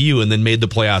right, bleep you, and then made the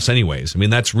playoffs anyways. I mean,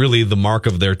 that's really the mark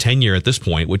of their tenure at this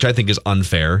point, which I think is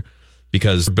unfair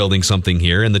because they're building something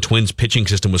here, and the Twins pitching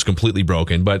system was completely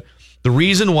broken. But the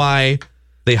reason why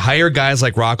they hire guys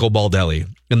like Rocco Baldelli,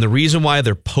 and the reason why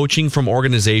they're poaching from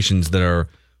organizations that are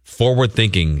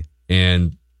forward-thinking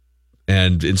and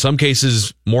in some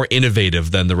cases more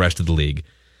innovative than the rest of the league,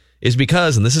 is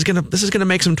because, and this is gonna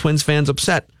make some Twins fans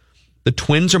upset, the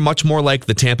Twins are much more like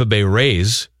the Tampa Bay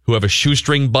Rays, who have a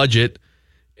shoestring budget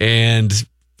and,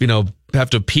 have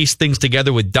to piece things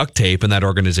together with duct tape in that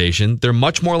organization. They're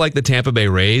much more like the Tampa Bay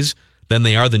Rays than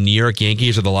they are the New York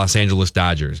Yankees or the Los Angeles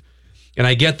Dodgers. And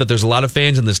I get that there's a lot of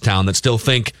fans in this town that still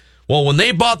think, well, when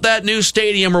they bought that new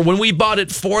stadium or when we bought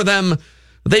it for them,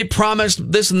 they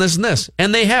promised this and this and this.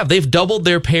 And they have. They've doubled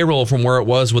their payroll from where it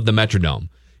was with the Metrodome.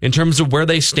 In terms of where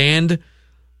they stand,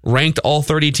 ranked all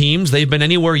 30 teams, they've been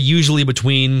anywhere usually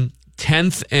between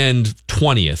 10th and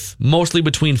 20th, mostly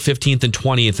between 15th and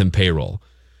 20th in payroll.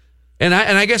 And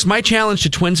I guess my challenge to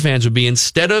Twins fans would be,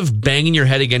 instead of banging your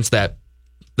head against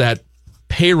that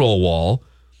payroll wall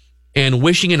and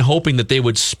wishing and hoping that they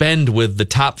would spend with the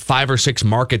top 5 or 6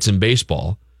 markets in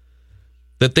baseball,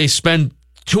 that they spend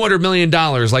 $200 million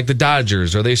like the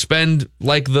Dodgers, or they spend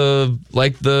like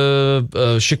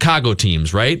the Chicago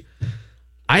teams, right?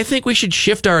 I think we should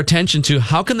shift our attention to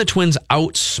how can the Twins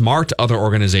outsmart other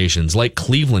organizations like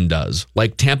Cleveland does,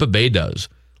 like Tampa Bay does,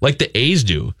 like the A's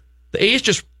do. The A's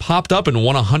just popped up and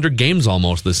won 100 games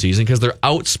almost this season because they're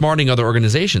outsmarting other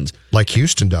organizations. Like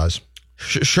Houston does.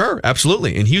 Sure,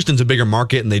 absolutely. And Houston's a bigger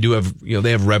market, and they do have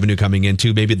they have revenue coming in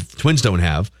too. Maybe the Twins don't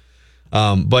have.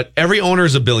 But every owner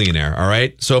is a billionaire, all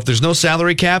right? So if there's no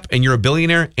salary cap and you're a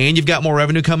billionaire and you've got more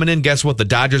revenue coming in, guess what? The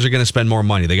Dodgers are going to spend more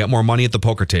money. They got more money at the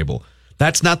poker table.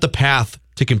 That's not the path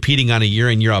to competing on a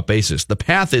year-in, year-out basis. The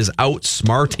path is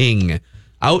outsmarting.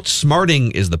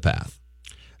 Outsmarting is the path.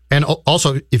 And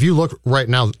also, if you look right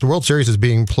now, the World Series is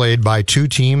being played by two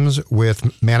teams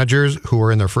with managers who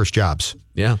are in their first jobs.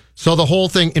 Yeah. So the whole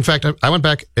thing, in fact, I went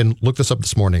back and looked this up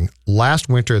this morning. Last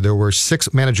winter, there were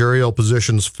 6 managerial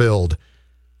positions filled,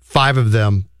 5 of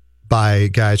them by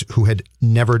guys who had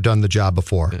never done the job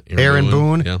before. Aaron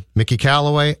Boone, Mickey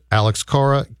Callaway, Alex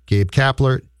Cora, Gabe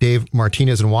Kapler, Dave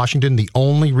Martinez in Washington. The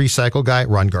only recycle guy,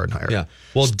 Ron Gardenhire. Yeah.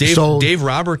 Well, Dave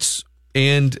Roberts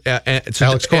and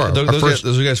Alex Cora, those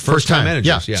are guys first-time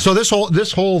managers. Yeah. So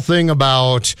this whole thing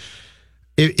about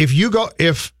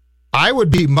if I would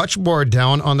be much more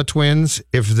down on the Twins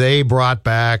if they brought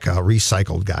back a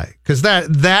recycled guy, because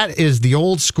that is the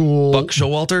old school Buck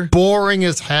Showalter, boring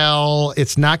as hell.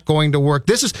 It's not going to work.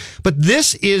 This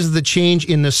is the change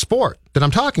in this sport that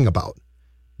I'm talking about.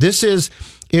 This is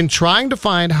in trying to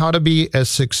find how to be as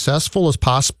successful as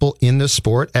possible in this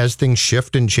sport as things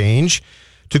shift and change.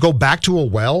 To go back to a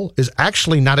well is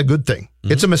actually not a good thing.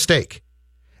 Mm-hmm. It's a mistake.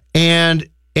 And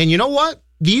you know what?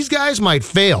 These guys might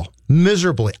fail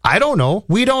miserably. I don't know.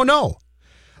 We don't know.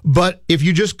 But if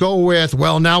you just go with,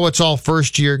 well, now it's all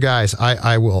first year guys,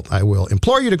 I will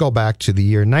implore you to go back to the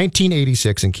year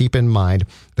 1986 and keep in mind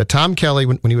that Tom Kelly,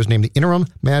 when he was named the interim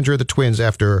manager of the Twins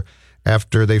after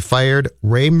they fired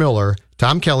Ray Miller,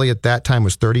 Tom Kelly at that time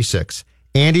was 36.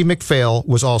 Andy McPhail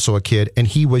was also a kid, and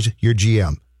he was your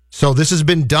GM. So this has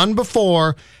been done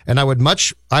before, and I would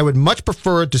much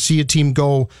prefer to see a team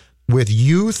go with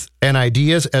youth and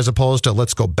ideas as opposed to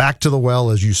let's go back to the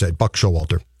well, as you said, Buck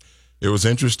Showalter. It was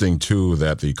interesting, too,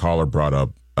 that the caller brought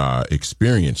up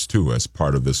experience, too, as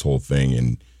part of this whole thing.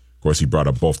 And, of course, he brought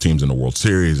up both teams in the World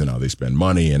Series and how they spend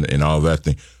money and all that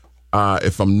thing.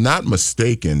 If I'm not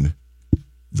mistaken,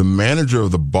 the manager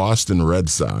of the Boston Red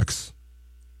Sox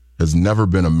has never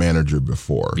been a manager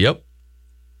before. Yep.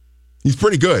 He's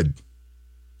pretty good.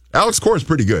 Alex Cora is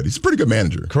pretty good. He's a pretty good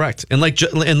manager. Correct. And like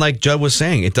Judd was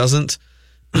saying, it doesn't.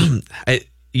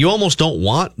 You almost don't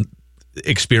want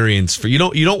experience you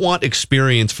don't want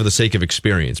experience for the sake of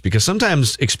experience, because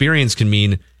sometimes experience can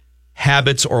mean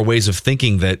habits or ways of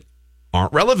thinking that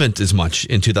aren't relevant as much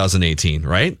in 2018,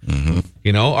 right?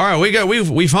 Mm-hmm. All right,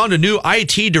 we found a new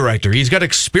IT director. He's got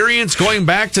experience going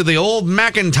back to the old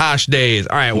Macintosh days.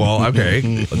 All right, well,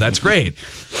 okay, well, that's great.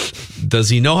 Does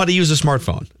he know how to use a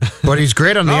smartphone? But he's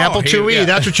great on the Apple IIe. Yeah.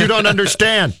 That's what you don't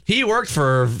understand. He worked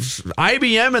for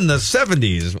IBM in the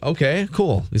 70s. Okay,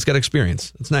 cool. He's got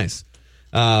experience. That's nice.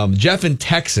 Jeff in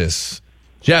Texas.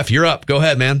 Jeff, you're up. Go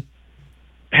ahead, man.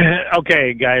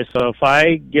 Okay, guys. So if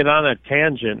I get on a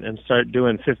tangent and start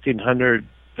doing 1500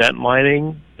 vent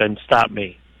lining, then stop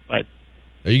me. But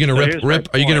are you going to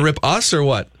rip? Are you going to rip us or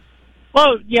what?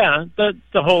 Well, yeah, the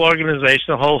whole organization,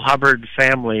 the whole Hubbard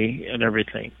family, and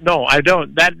everything. No, I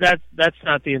don't. That's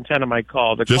not the intent of my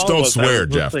call. Just don't swear,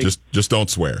 Jeff. Just don't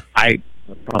swear. I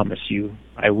promise you,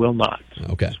 I will not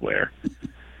swear.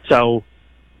 So,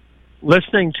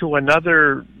 listening to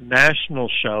another national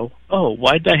show. Oh,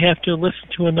 why'd I have to listen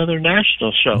to another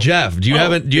national show? Jeff,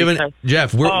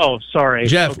 Jeff, sorry.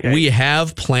 Jeff, okay. We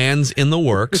have plans in the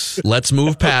works. Let's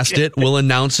move past it. We'll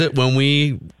announce it when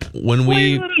we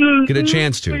get a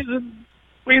chance to.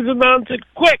 Please announce it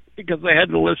quick, because I had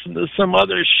to listen to some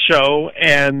other show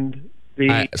and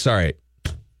sorry.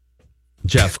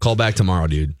 Jeff, call back tomorrow,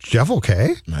 dude. Jeff,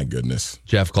 okay? My goodness.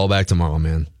 Jeff, call back tomorrow,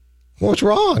 man. What's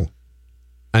wrong?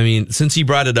 I mean, since he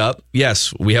brought it up,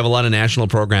 yes, we have a lot of national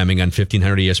programming on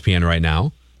 1500 ESPN right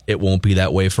now. It won't be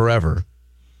that way forever.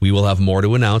 We will have more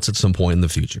to announce at some point in the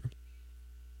future.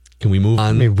 Can we move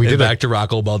on back to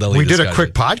Rocco Baldelli? We did a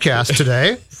quick podcast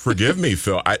today. Forgive me,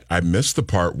 Phil. I missed the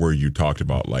part where you talked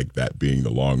about like that being the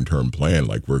long-term plan.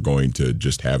 Like we're going to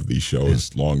just have these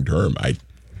shows long-term. I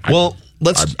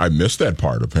missed that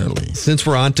part, apparently. Since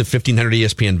we're on to 1500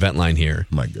 ESPN Vent Line here.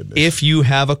 My goodness. If you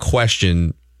have a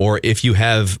question or if you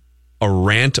have a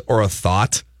rant or a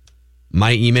thought,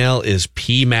 my email is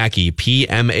pmackey,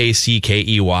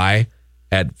 PMACKEY,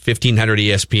 at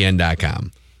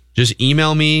 1500ESPN.com. Just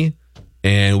email me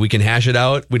and we can hash it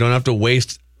out. We don't have to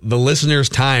waste the listeners'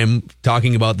 time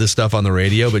talking about this stuff on the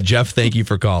radio. But Jeff, thank you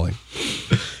for calling.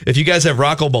 If you guys have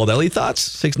Rocco Baldelli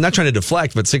thoughts, not trying to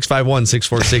deflect, but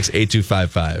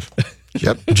 651-646-8255.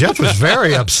 Jeff was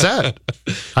very upset.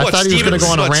 I thought he was going to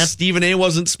go on a rant. Stephen A.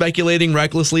 wasn't speculating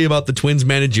recklessly about the Twins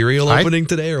managerial opening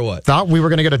today, or what? Thought we were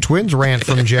going to get a Twins rant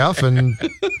from Jeff, and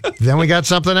then we got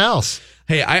something else.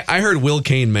 Hey, I heard Will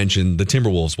Kane mention the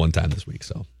Timberwolves one time this week,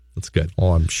 so that's good.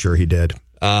 Oh, I'm sure he did.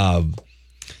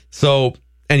 So,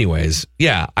 anyways,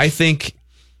 yeah, I think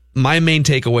my main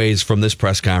takeaways from this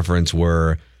press conference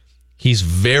were he's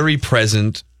very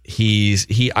present.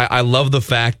 I love the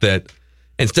fact that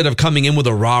instead of coming in with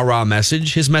a rah-rah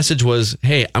message, his message was,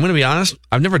 hey, I'm going to be honest,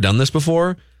 I've never done this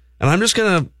before, and I'm just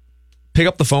going to pick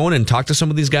up the phone and talk to some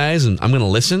of these guys, and I'm going to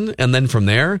listen, and then from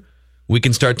there, we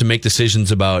can start to make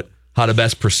decisions about how to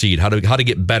best proceed, how to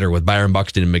get better with Byron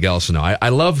Buxton and Miguel Sano. I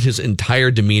loved his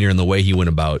entire demeanor and the way he went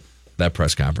about that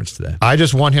press conference today. I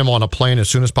just want him on a plane as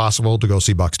soon as possible to go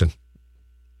see Buxton.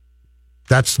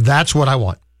 That's what I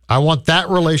want. I want that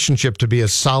relationship to be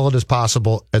as solid as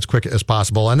possible, as quick as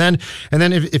possible. And then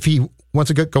if he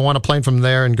wants to go on a plane from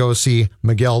there and go see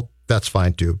Miguel, that's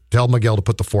fine too. Tell Miguel to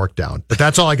put the fork down. But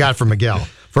that's all I got for Miguel.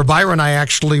 For Byron, I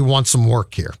actually want some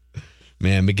work here.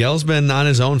 Man, Miguel's been on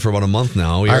his own for about a month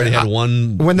now. We already had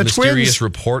one mysterious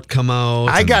report come out.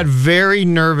 I got very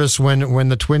nervous when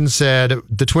the Twins said,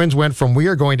 the Twins went from we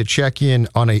are going to check in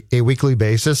on a weekly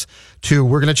basis to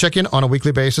we're going to check in on a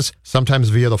weekly basis, sometimes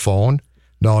via the phone.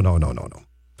 No.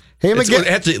 Hey, Miguel. It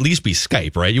has to at least be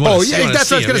Skype, right?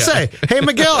 That's what I was going to say. Hey,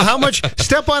 Miguel, how much?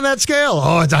 Step on that scale.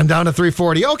 Oh, I'm down to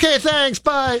 340. Okay, thanks.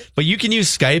 Bye. But you can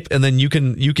use Skype, and then you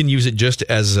can use it just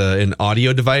as an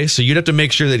audio device. So you'd have to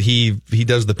make sure that he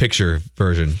does the picture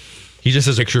version. He just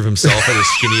has a picture of himself at his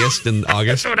skinniest in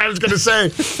August. That's what I was going to say.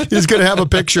 He's going to have a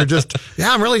picture.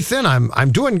 I'm really thin.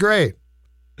 I'm doing great.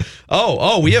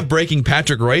 Oh, we have breaking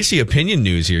Patrick Ricey opinion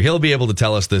news here. He'll be able to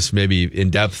tell us this maybe in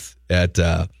depth at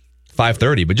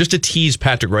 5:30, but just to tease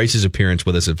Patrick Ricey's appearance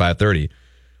with us at 5:30.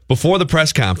 Before the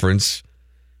press conference,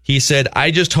 he said,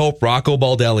 I just hope Rocco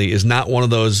Baldelli is not one of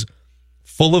those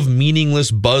full of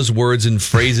meaningless buzzwords and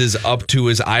phrases up to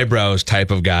his eyebrows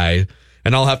type of guy,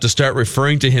 and I'll have to start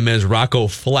referring to him as Rocco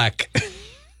Fleck.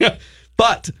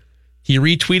 But he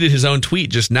retweeted his own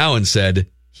tweet just now and said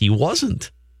he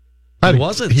wasn't.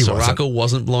 Rocco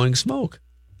wasn't blowing smoke.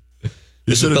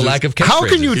 This is the lack of catchphrases. How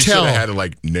can you tell? He should have had a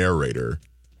narrator, :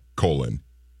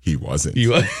 he wasn't.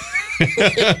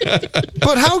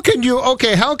 But how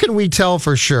can we tell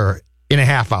for sure in a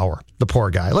half hour, the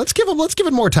poor guy? Let's give him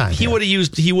more time. He would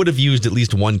have used at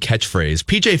least one catchphrase.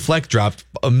 PJ Fleck dropped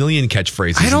a million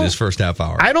catchphrases in his first half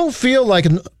hour. I don't feel like,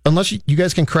 unless you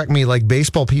guys can correct me, like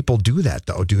baseball people do that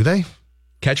though, do they?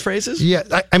 Catchphrases? Yeah,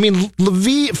 I mean,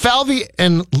 Falvey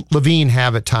and Levine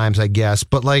have at times, I guess,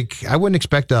 but like I wouldn't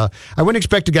expect a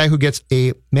guy who gets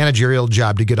a managerial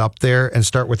job to get up there and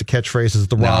start with the catchphrases,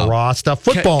 the rah stuff.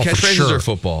 Football, for sure. Catchphrases are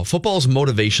football. Football's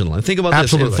motivational. And think about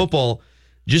this: in football,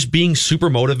 just being super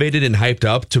motivated and hyped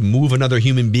up to move another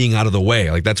human being out of the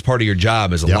way, like that's part of your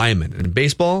job as a lineman. And in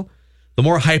baseball, the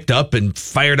more hyped up and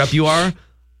fired up you are,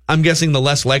 I'm guessing the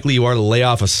less likely you are to lay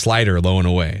off a slider low and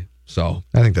away. So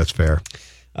I think that's fair.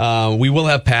 We will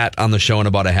have Pat on the show in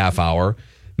about a half hour.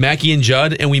 Mackie and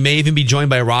Judd, and we may even be joined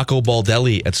by Rocco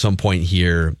Baldelli at some point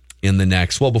here in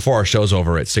the before our show's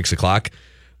over at 6 o'clock.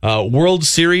 World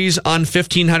Series on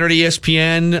 1500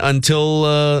 ESPN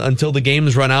until the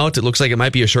games run out. It looks like it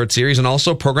might be a short series. And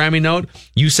also, programming note,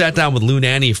 you sat down with Lou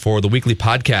Nanne for the weekly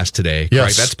podcast today. Yes.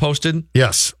 Correct? That's posted?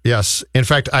 Yes. In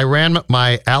fact, I ran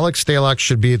my Alex Stalock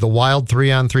should be the wild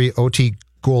 3-on-3 OT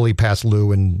goalie past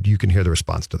Lou, and you can hear the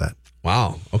response to that.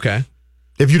 Wow. Okay.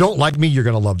 If you don't like me, you're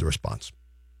going to love the response.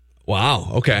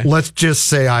 Wow. Okay. Let's just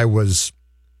say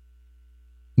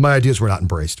my ideas were not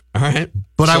embraced. All right.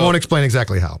 But I won't explain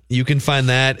exactly how. You can find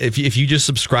that if you just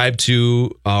subscribe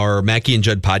to our Mackie and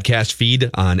Judd podcast feed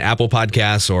on Apple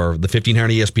Podcasts or the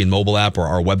 1500 ESPN mobile app or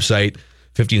our website,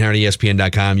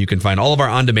 1500ESPN.com. You can find all of our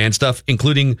on-demand stuff,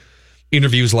 including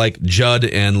interviews like Judd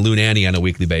and Lou Nanne on a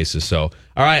weekly basis. So,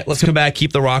 all right, let's come back.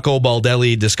 Keep the Rocco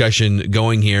Baldelli discussion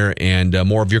going here, and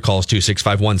more of your calls too.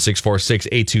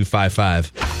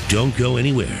 651-646-8255. Don't go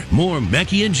anywhere. More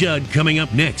Mackie and Judd coming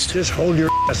up next. Just hold your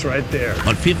ass right there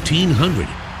on 1500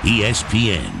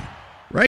 ESPN.